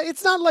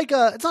it's not like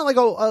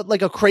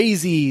a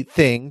crazy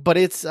thing, but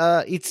it's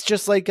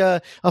just like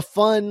a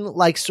fun,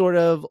 like, sort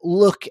of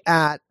look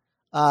at,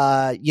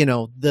 what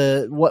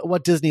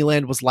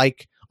Disneyland was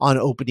like on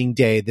opening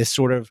day, this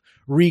sort of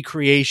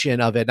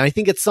recreation of it. And I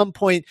think at some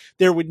point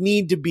there would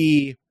need to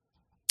be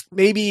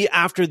maybe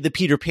after the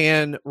Peter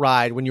Pan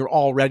ride, when you're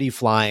already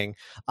flying,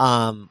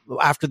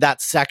 after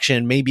that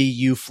section, maybe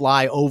you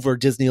fly over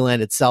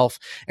Disneyland itself,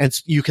 and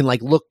you can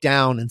like look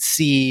down and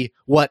see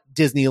what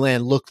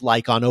Disneyland looked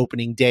like on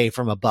opening day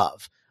from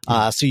above.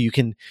 So you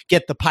can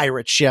get the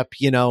pirate ship,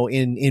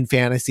 in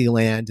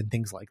Fantasyland and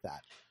things like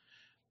that.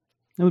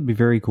 That would be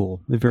very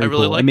cool. Very I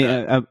really cool. like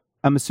that.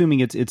 I'm assuming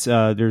it's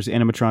there's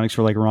animatronics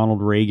for like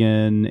Ronald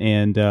Reagan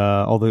and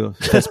all the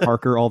Fess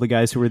Parker, all the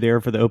guys who were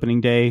there for the opening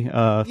day.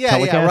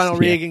 Telecast. Ronald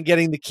Reagan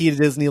getting the key to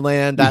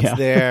Disneyland. That's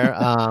there.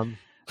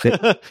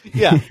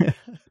 Yeah.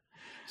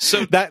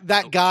 So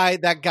that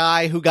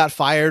guy who got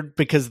fired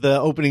because the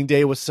opening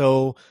day was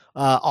so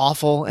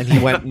awful, and he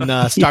went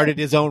and started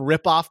his own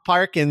ripoff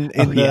park in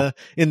the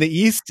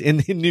East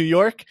in New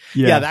York.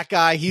 Yeah, that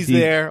guy. He's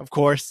there, of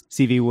course.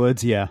 CV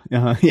Woods. Yeah.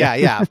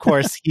 Yeah. Of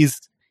course, he's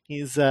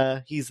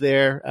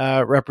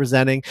there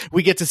representing.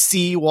 We get to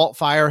see Walt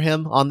fire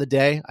him on the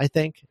day, I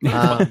think.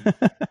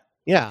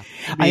 Yeah.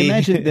 I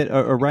imagine that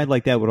a ride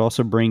like that would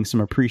also bring some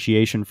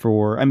appreciation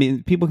for,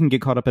 people can get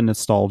caught up in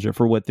nostalgia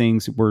for what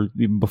things were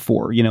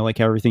before, like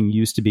how everything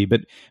used to be,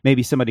 but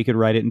maybe somebody could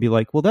ride it and be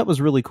like, well, that was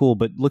really cool,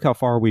 but look how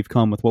far we've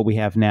come with what we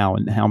have now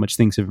and how much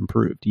things have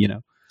improved,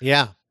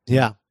 Yeah.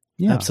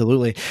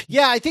 Absolutely.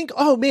 Yeah. I think,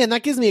 oh man,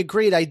 that gives me a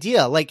great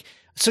idea. Like,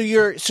 so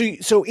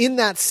in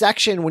that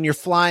section, when you're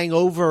flying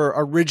over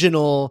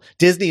original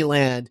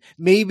Disneyland,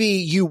 maybe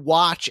you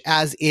watch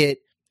as it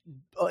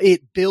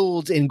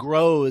builds and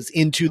grows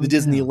into the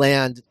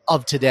Disneyland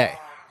of today.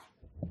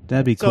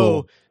 That'd be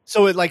cool.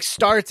 So it like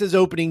starts as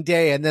opening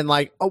day, and then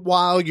like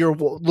while you're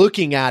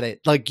looking at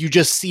it, like you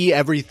just see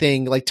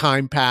everything like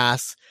time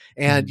pass,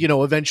 and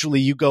eventually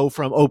you go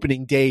from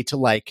opening day to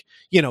like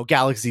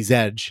Galaxy's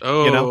Edge.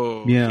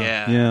 Oh,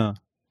 yeah.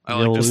 I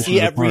like You this. see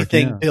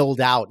everything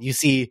build out. You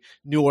see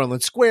New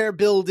Orleans Square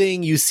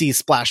building. You see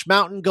Splash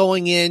Mountain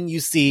going in. You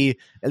see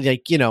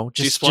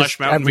just Splash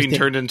Mountain everything being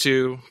turned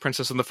into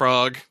Princess and the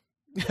Frog.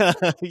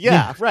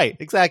 Yeah, right,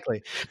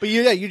 exactly. But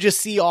you just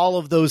see all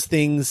of those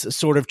things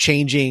sort of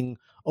changing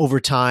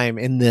over time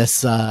in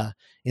this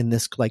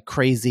like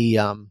crazy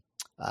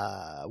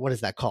what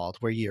is that called,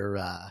 where you're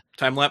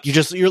Time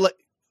lapse. you're like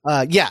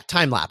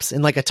time lapse,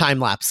 in like a time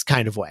lapse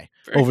kind of way.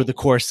 Very over cool. the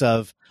course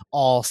of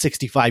all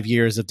 65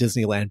 years of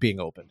Disneyland being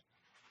open.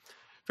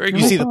 Very You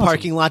cool. see the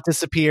parking lot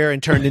disappear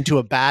and turn into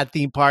a bad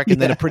theme park,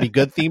 and then a pretty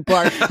good theme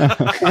park.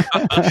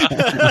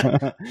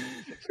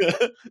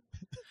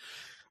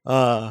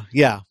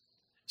 Yeah.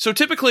 So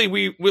typically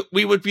we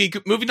would be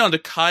moving on to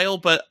Kyle,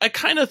 but I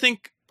kind of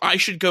think I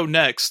should go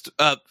next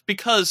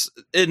because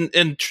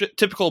in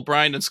typical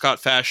Brian and Scott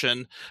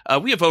fashion,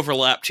 we have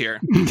overlapped here.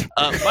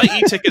 My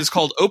e-ticket is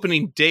called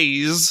Opening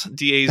Daze,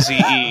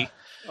 DAZE.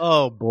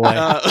 Oh boy.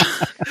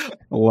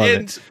 Love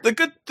it. The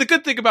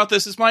good thing about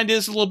this is mine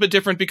is a little bit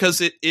different because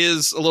it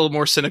is a little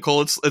more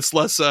cynical. It's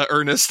less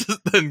earnest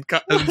than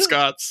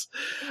Scott's.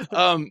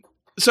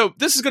 So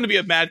this is going to be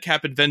a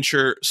madcap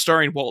adventure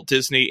starring Walt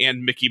Disney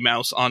and Mickey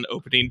Mouse on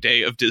opening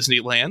day of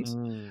Disneyland.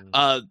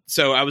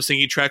 So I was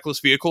thinking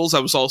trackless vehicles. I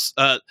was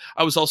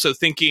also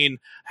thinking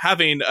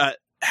having a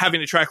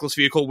trackless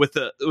vehicle with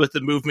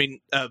the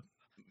movement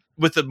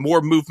with the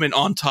more movement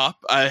on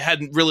top. I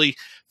hadn't really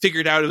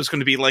figured out it was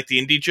going to be like the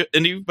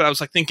Indy, but I was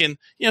like thinking,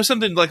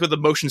 something like with a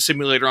motion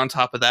simulator on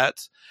top of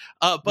that.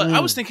 But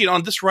I was thinking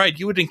on this ride,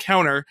 you would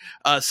encounter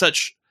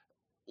such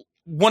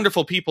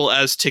wonderful people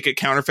as ticket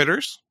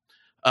counterfeiters.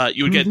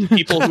 You would get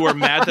people who are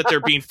mad that they're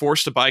being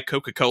forced to buy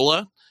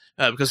Coca-Cola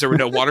because there were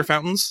no water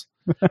fountains.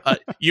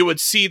 You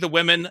would see the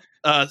women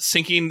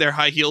sinking their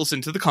high heels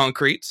into the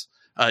concrete.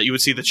 You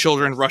would see the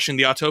children rushing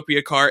the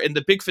Autopia car. And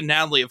the big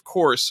finale, of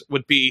course,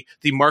 would be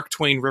the Mark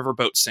Twain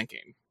riverboat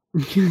sinking.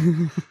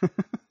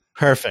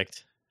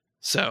 Perfect.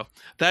 So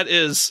that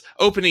is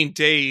opening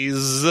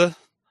days.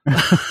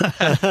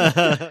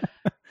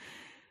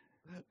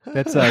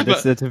 That's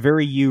a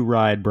very you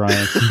ride,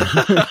 Brian.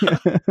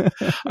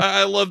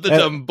 I love the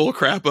dumb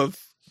bullcrap of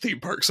theme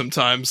parks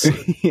sometimes.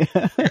 Yeah.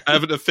 I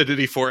have an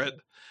affinity for it.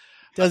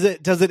 Does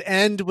it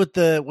end with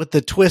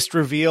the twist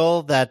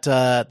reveal that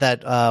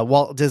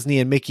Walt Disney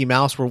and Mickey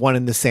Mouse were one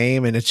and the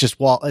same, and it's just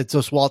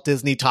Walt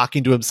Disney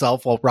talking to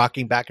himself while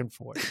rocking back and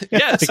forth?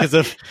 Yes, because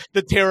of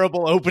the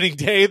terrible opening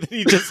day that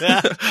he just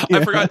had.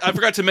 I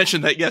forgot to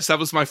mention that. Yes, that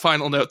was my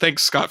final note.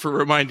 Thanks, Scott, for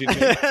reminding me.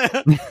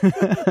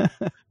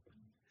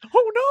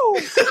 Oh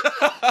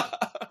no!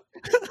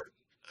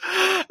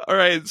 All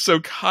right, so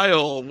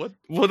Kyle,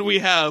 what do we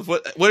have?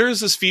 Where is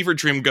this fever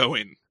dream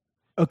going?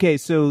 Okay,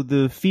 so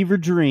the fever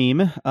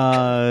dream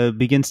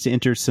begins to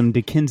enter some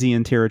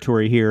Dickensian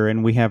territory here,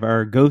 and we have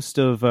our Ghost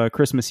of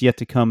Christmas Yet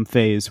to Come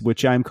phase,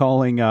 which I'm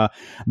calling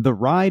the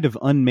Ride of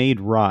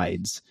Unmade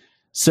Rides.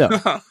 So,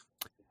 I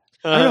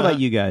don't know about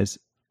you guys.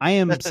 I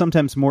am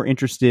sometimes more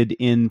interested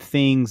in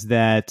things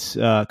that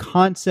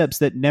concepts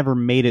that never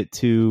made it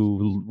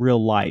to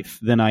real life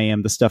than I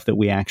am the stuff that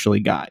we actually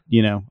got.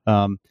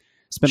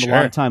 Spend a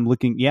lot of time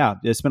looking. Yeah,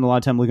 spend a lot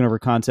of time looking over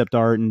concept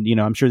art, and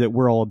I'm sure that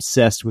we're all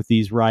obsessed with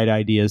these ride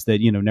ideas that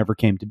never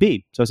came to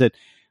be. So I said,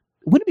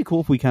 wouldn't it be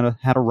cool if we kind of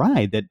had a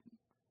ride that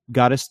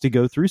got us to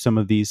go through some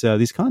of these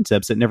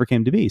concepts that never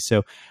came to be.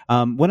 So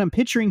what I'm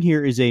picturing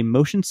here is a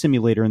motion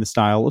simulator in the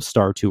style of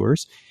Star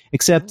Tours,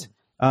 except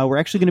we're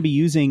actually going to be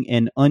using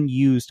an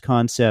unused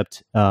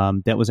concept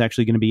that was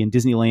actually going to be in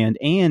Disneyland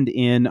and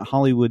in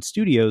Hollywood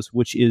Studios,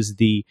 which is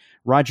the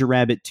Roger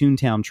Rabbit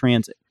Toontown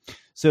Transit.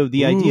 So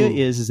the idea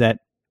is that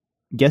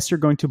guests are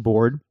going to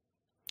board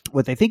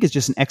what they think is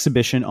just an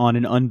exhibition on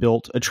an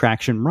unbuilt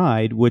attraction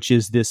ride, which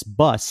is this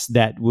bus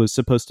that was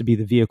supposed to be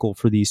the vehicle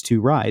for these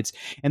two rides.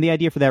 And the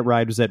idea for that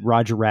ride was that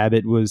Roger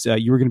Rabbit was,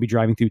 you were going to be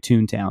driving through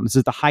Toontown. This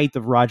is the height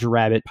of Roger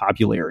Rabbit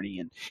popularity.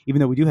 And even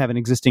though we do have an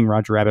existing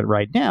Roger Rabbit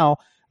ride now,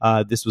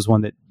 this was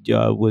one that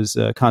was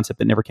a concept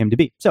that never came to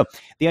be. So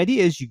the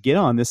idea is you get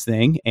on this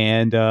thing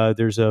and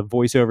there's a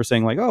voiceover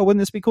saying like, oh,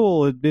 wouldn't this be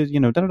cool?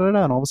 And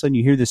all of a sudden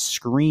you hear this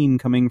scream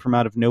coming from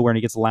out of nowhere and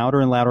it gets louder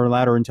and louder and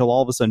louder until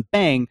all of a sudden,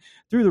 bang,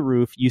 through the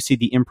roof, you see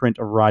the imprint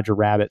of Roger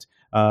Rabbit,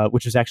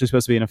 which was actually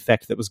supposed to be an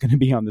effect that was going to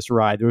be on this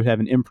ride. They would have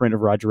an imprint of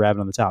Roger Rabbit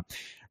on the top.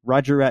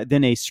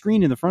 Then a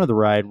screen in the front of the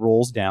ride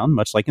rolls down,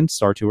 much like in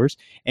Star Tours,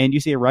 and you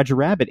see a Roger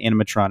Rabbit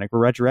animatronic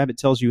where Roger Rabbit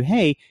tells you,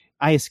 hey,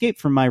 I escaped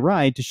from my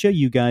ride to show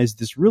you guys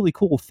this really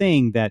cool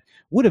thing that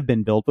would have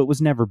been built but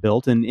was never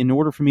built. And in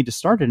order for me to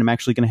start it, I'm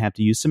actually going to have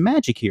to use some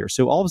magic here.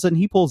 So all of a sudden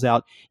he pulls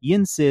out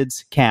Yen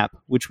Sid's cap,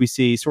 which we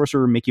see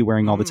Sorcerer Mickey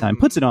wearing all the time,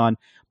 puts it on,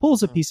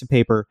 pulls a piece of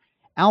paper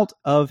out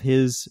of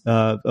his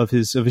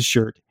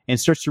shirt and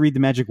starts to read the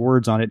magic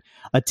words on it.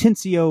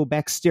 Attentio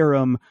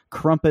Baxterum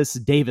Crumpus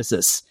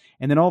Davisus.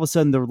 And then all of a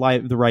sudden the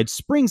ride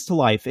springs to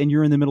life and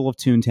you're in the middle of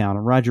Toontown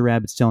and Roger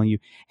Rabbit's telling you,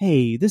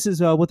 hey, this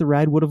is what the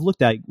ride would have looked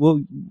like.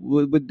 Well,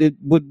 it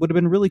would have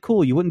been really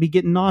cool. You wouldn't be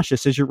getting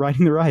nauseous as you're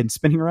riding the ride and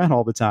spinning around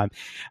all the time.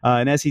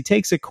 And as he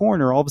takes a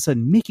corner, all of a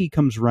sudden Mickey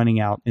comes running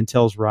out and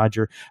tells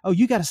Roger, oh,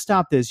 you got to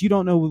stop this. You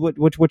don't know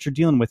what you're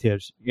dealing with here.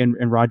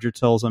 And Roger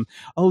tells him,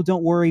 oh,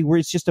 don't worry.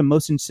 It's just a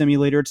motion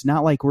simulator. It's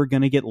not like we're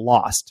going to get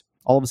lost.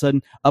 All of a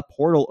sudden, a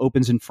portal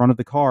opens in front of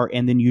the car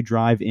and then you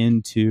drive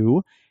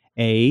into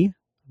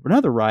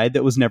another ride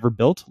that was never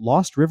built,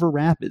 Lost River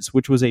Rapids,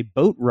 which was a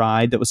boat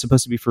ride that was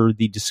supposed to be for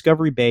the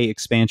Discovery Bay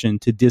expansion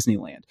to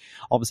Disneyland.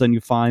 All of a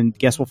sudden,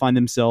 guests will find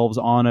themselves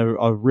on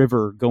a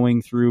river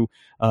going through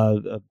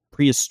a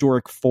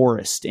prehistoric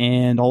forest,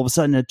 and all of a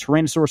sudden a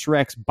Tyrannosaurus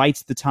Rex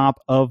bites the top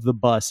of the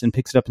bus and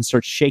picks it up and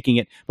starts shaking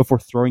it before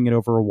throwing it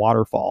over a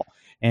waterfall.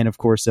 And of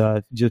course,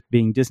 just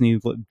being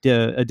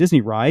a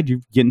Disney ride, you're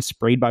getting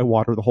sprayed by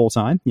water the whole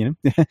time,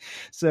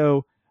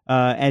 So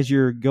as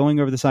you're going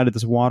over the side of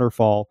this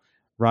waterfall,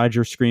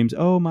 Roger screams,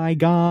 oh my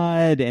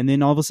God. And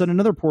then all of a sudden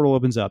another portal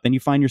opens up and you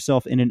find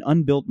yourself in an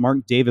unbuilt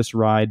Mark Davis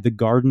ride, The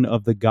Garden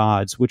of the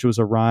Gods, which was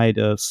a ride,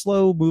 a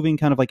slow moving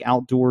kind of like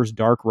outdoors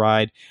dark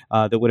ride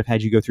that would have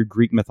had you go through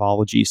Greek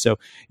mythology. So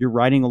you're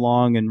riding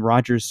along and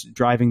Roger's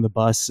driving the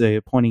bus,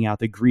 pointing out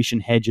the Grecian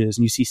hedges,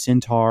 and you see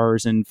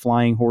centaurs and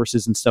flying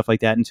horses and stuff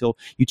like that until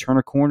you turn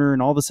a corner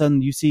and all of a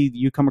sudden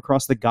you come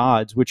across the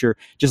gods, which are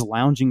just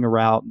lounging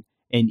around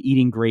and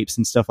eating grapes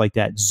and stuff like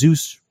that.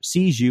 Zeus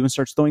sees you and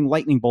starts throwing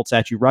lightning bolts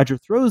at you. Roger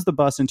throws the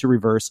bus into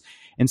reverse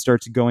and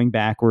starts going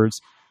backwards,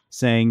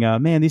 saying,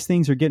 man, these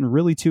things are getting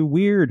really too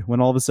weird,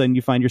 when all of a sudden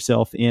you find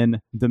yourself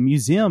in the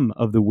Museum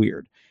of the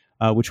Weird,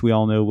 which we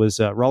all know was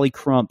Raleigh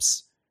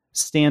Crump's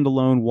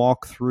standalone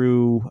walk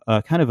through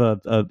kind of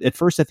at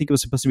first I think it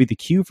was supposed to be the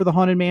queue for the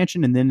Haunted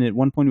Mansion, and then at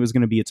one point it was going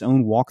to be its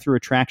own walkthrough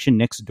attraction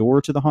next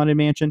door to the Haunted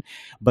Mansion,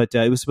 but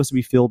it was supposed to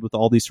be filled with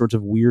all these sorts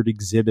of weird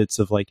exhibits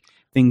of like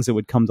things that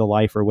would come to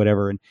life or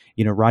whatever. And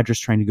Roger's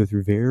trying to go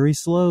through very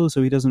slow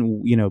so he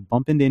doesn't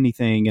bump into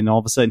anything, and all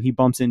of a sudden he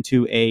bumps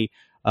into a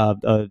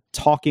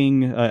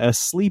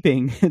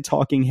sleeping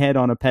talking head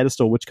on a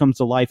pedestal, which comes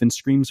to life and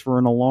screams for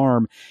an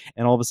alarm.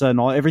 And all of a sudden,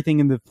 everything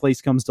in the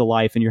place comes to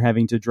life, and you're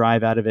having to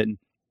drive out of it. And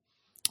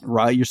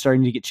you're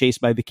starting to get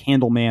chased by the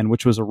Candleman,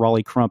 which was a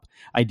Raleigh Crump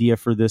idea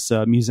for this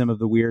Museum of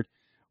the Weird.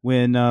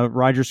 When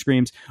Roger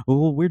screams,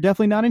 well, we're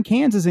definitely not in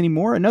Kansas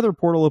anymore, another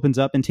portal opens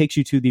up and takes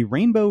you to the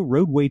Rainbow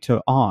Roadway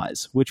to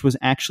Oz, which was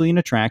actually an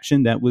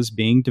attraction that was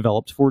being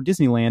developed for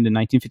Disneyland in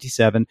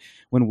 1957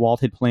 when Walt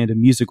had planned a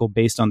musical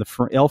based on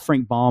the L.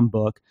 Frank Baum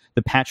book,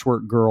 The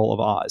Patchwork Girl of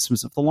Oz. It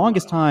was for the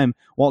longest time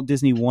Walt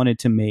Disney wanted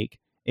to make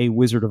a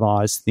Wizard of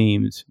Oz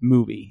themed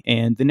movie,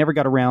 and they never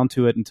got around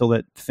to it until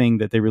that thing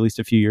that they released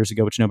a few years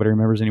ago, which nobody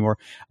remembers anymore.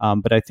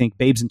 But I think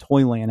Babes in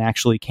Toyland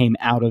actually came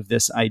out of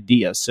this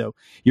idea. So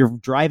you're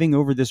driving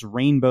over this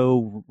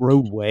rainbow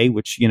roadway,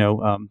 which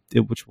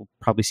which we'll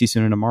probably see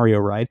soon in a Mario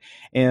ride,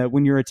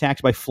 when you're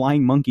attacked by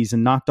flying monkeys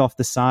and knocked off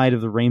the side of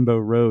the Rainbow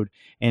Road.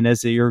 And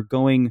as you're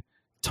going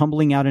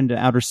tumbling out into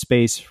outer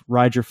space,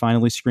 Roger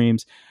finally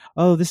screams,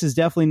 oh, this is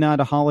definitely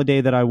not a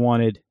holiday that I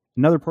wanted.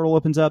 Another portal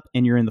opens up,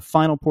 and you're in the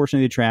final portion of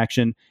the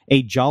attraction,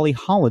 a Jolly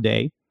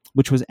Holiday,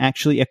 which was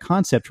actually a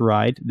concept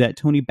ride that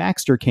Tony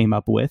Baxter came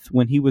up with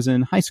when he was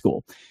in high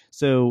school.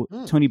 So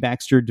Tony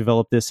Baxter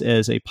developed this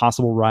as a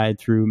possible ride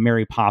through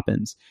Mary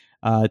Poppins,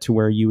 to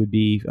where you would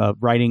be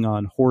riding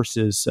on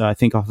horses, I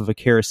think off of a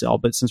carousel.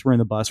 But since we're in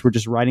the bus, we're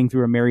just riding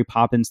through a Mary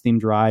Poppins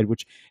themed ride,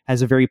 which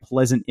has a very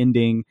pleasant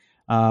ending.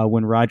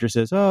 when Roger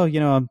says, "Oh,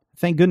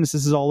 thank goodness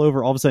this is all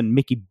over," all of a sudden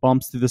Mickey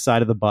bumps through the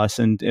side of the bus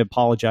and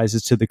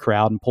apologizes to the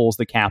crowd and pulls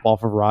the cap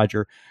off of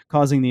Roger,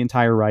 causing the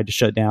entire ride to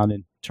shut down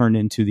and turn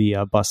into the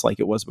bus like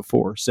it was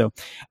before. So,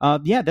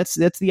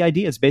 that's the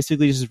idea. It's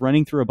basically just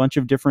running through a bunch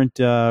of different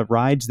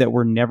rides that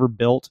were never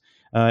built.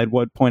 At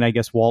what point, I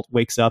guess, Walt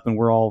wakes up and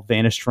we're all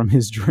vanished from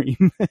his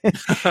dream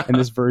in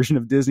this version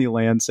of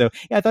Disneyland. So,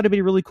 yeah, I thought it'd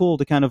be really cool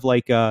to kind of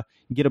like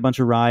get a bunch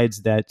of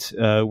rides that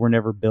were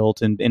never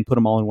built and put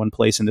them all in one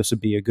place. And this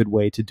would be a good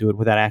way to do it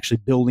without actually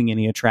building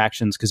any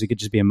attractions, because it could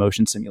just be a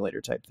motion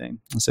simulator type thing.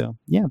 So,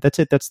 yeah, that's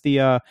it. That's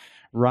the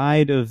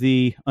ride of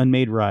the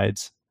unmade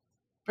rides.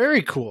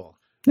 Very cool.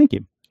 Thank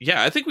you.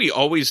 Yeah, I think we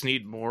always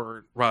need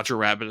more Roger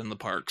Rabbit in the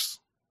parks.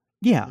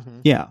 Yeah,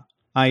 yeah.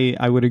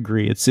 I would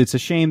agree. It's a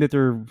shame that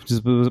there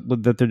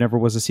never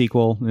was a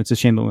sequel. It's a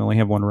shame that we only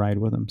have one ride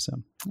with them.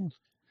 So yeah.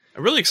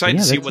 I'm really excited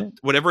to see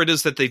whatever it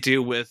is that they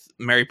do with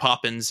Mary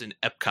Poppins and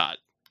Epcot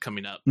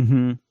coming up.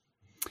 Mm-hmm.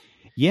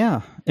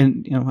 Yeah,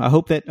 and I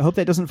hope that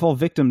doesn't fall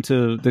victim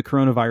to the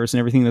coronavirus and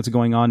everything that's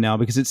going on now,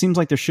 because it seems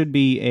like there should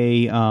be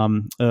a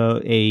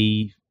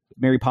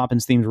Mary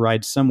Poppins themed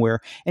ride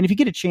somewhere. And if you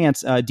get a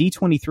chance,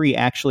 D23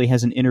 actually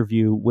has an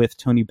interview with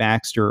Tony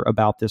Baxter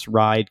about this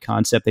ride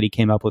concept that he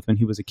came up with when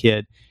he was a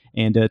kid.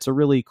 And it's a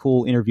really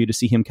cool interview to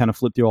see him kind of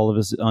flip through all of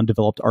his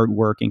undeveloped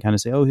artwork and kind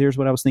of say, oh, here's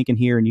what I was thinking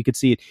here. And you could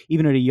see it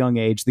even at a young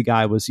age. The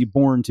guy was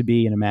born to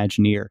be an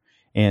Imagineer.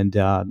 And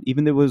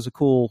even though it was a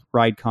cool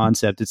ride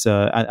concept, it's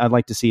I'd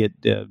like to see it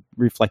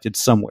reflected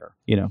somewhere,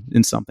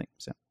 in something.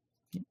 So,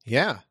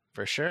 yeah,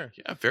 for sure.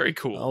 Yeah, very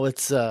cool. Oh,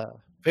 it's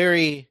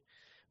very,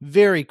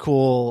 very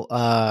cool.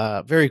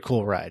 Very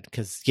cool ride.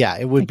 Because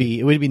it would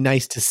be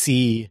nice to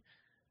see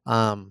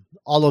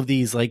all of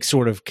these like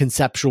sort of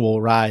conceptual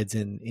rides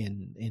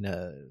in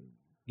a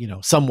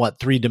somewhat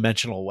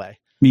 3-dimensional way.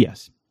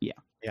 Yes. Yeah.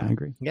 I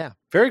agree. Yeah.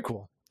 Very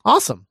cool.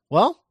 Awesome.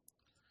 Well,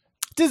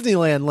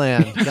 Disneyland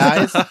land,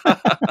 guys.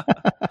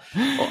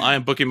 Well, I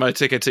am booking my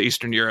ticket to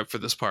Eastern Europe for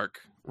this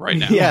park right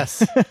now.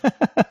 Yes.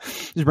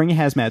 Just bring a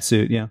hazmat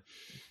suit. Yeah.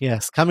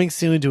 Yes. Coming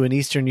soon to an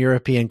Eastern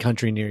European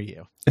country near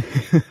you.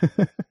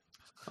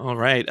 All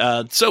right.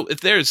 So if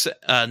there's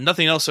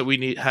nothing else that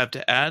we have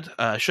to add,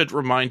 I should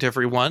remind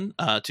everyone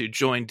to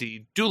join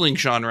the Dueling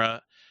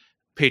Genre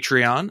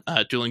Patreon,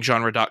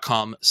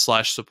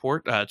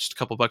 duelinggenre.com/support. Just a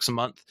couple bucks a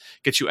month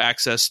gets you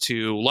access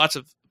to lots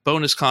of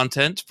bonus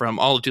content from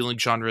all of Dueling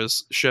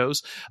Genre's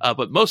shows.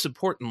 But most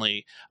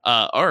importantly,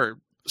 our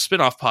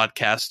spinoff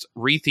podcast,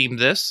 Retheme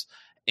This,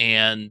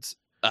 and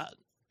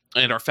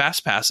our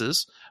Fast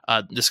Passes.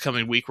 This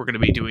coming week, we're going to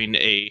be doing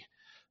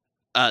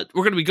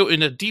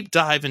going a deep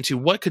dive into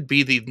what could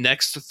be the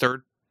next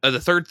third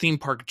theme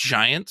park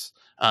giant.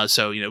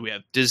 So, we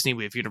have Disney,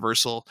 we have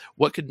Universal.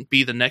 What could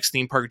be the next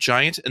theme park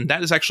giant? And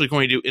that is actually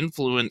going to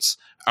influence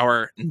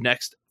our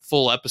next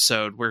full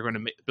episode. We're going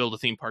to build a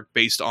theme park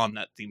based on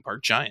that theme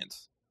park giant.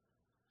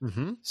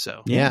 Mm-hmm.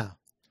 So, yeah.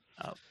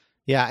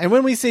 Yeah. And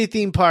when we say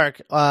theme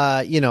park,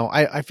 I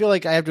feel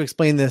like I have to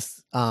explain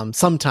this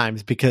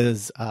sometimes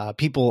because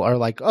people are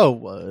like,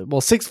 oh, well,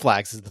 Six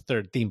Flags is the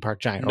third theme park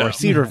giant, or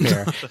Cedar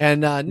Fair.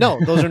 And no,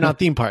 those are not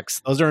theme parks.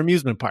 Those are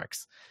amusement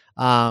parks.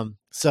 So,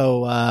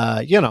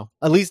 at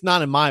least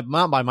not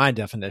by my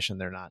definition,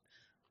 they're not.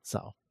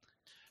 So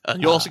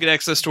you'll also get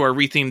access to our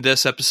Retheme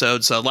This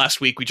episodes.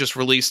 Last week, we just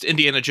released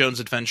Indiana Jones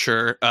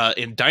Adventure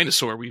in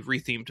Dinosaur. We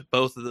rethemed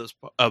both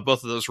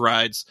of those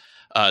rides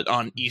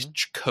on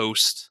each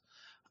coast.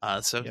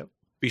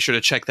 Be sure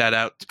to check that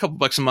out. A couple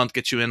bucks a month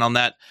gets you in on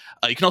that.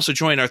 You can also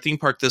join our Theme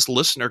Park This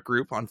Listener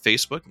group on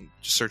Facebook.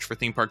 Just search for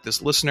Theme Park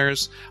This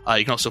Listeners.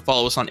 You can also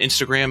follow us on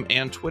Instagram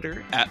and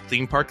Twitter at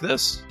Theme Park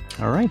This.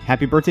 All right.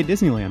 Happy birthday,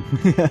 Disneyland.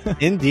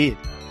 Indeed.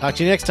 Talk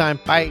to you next time.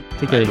 Bye.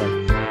 Take care,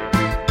 everybody.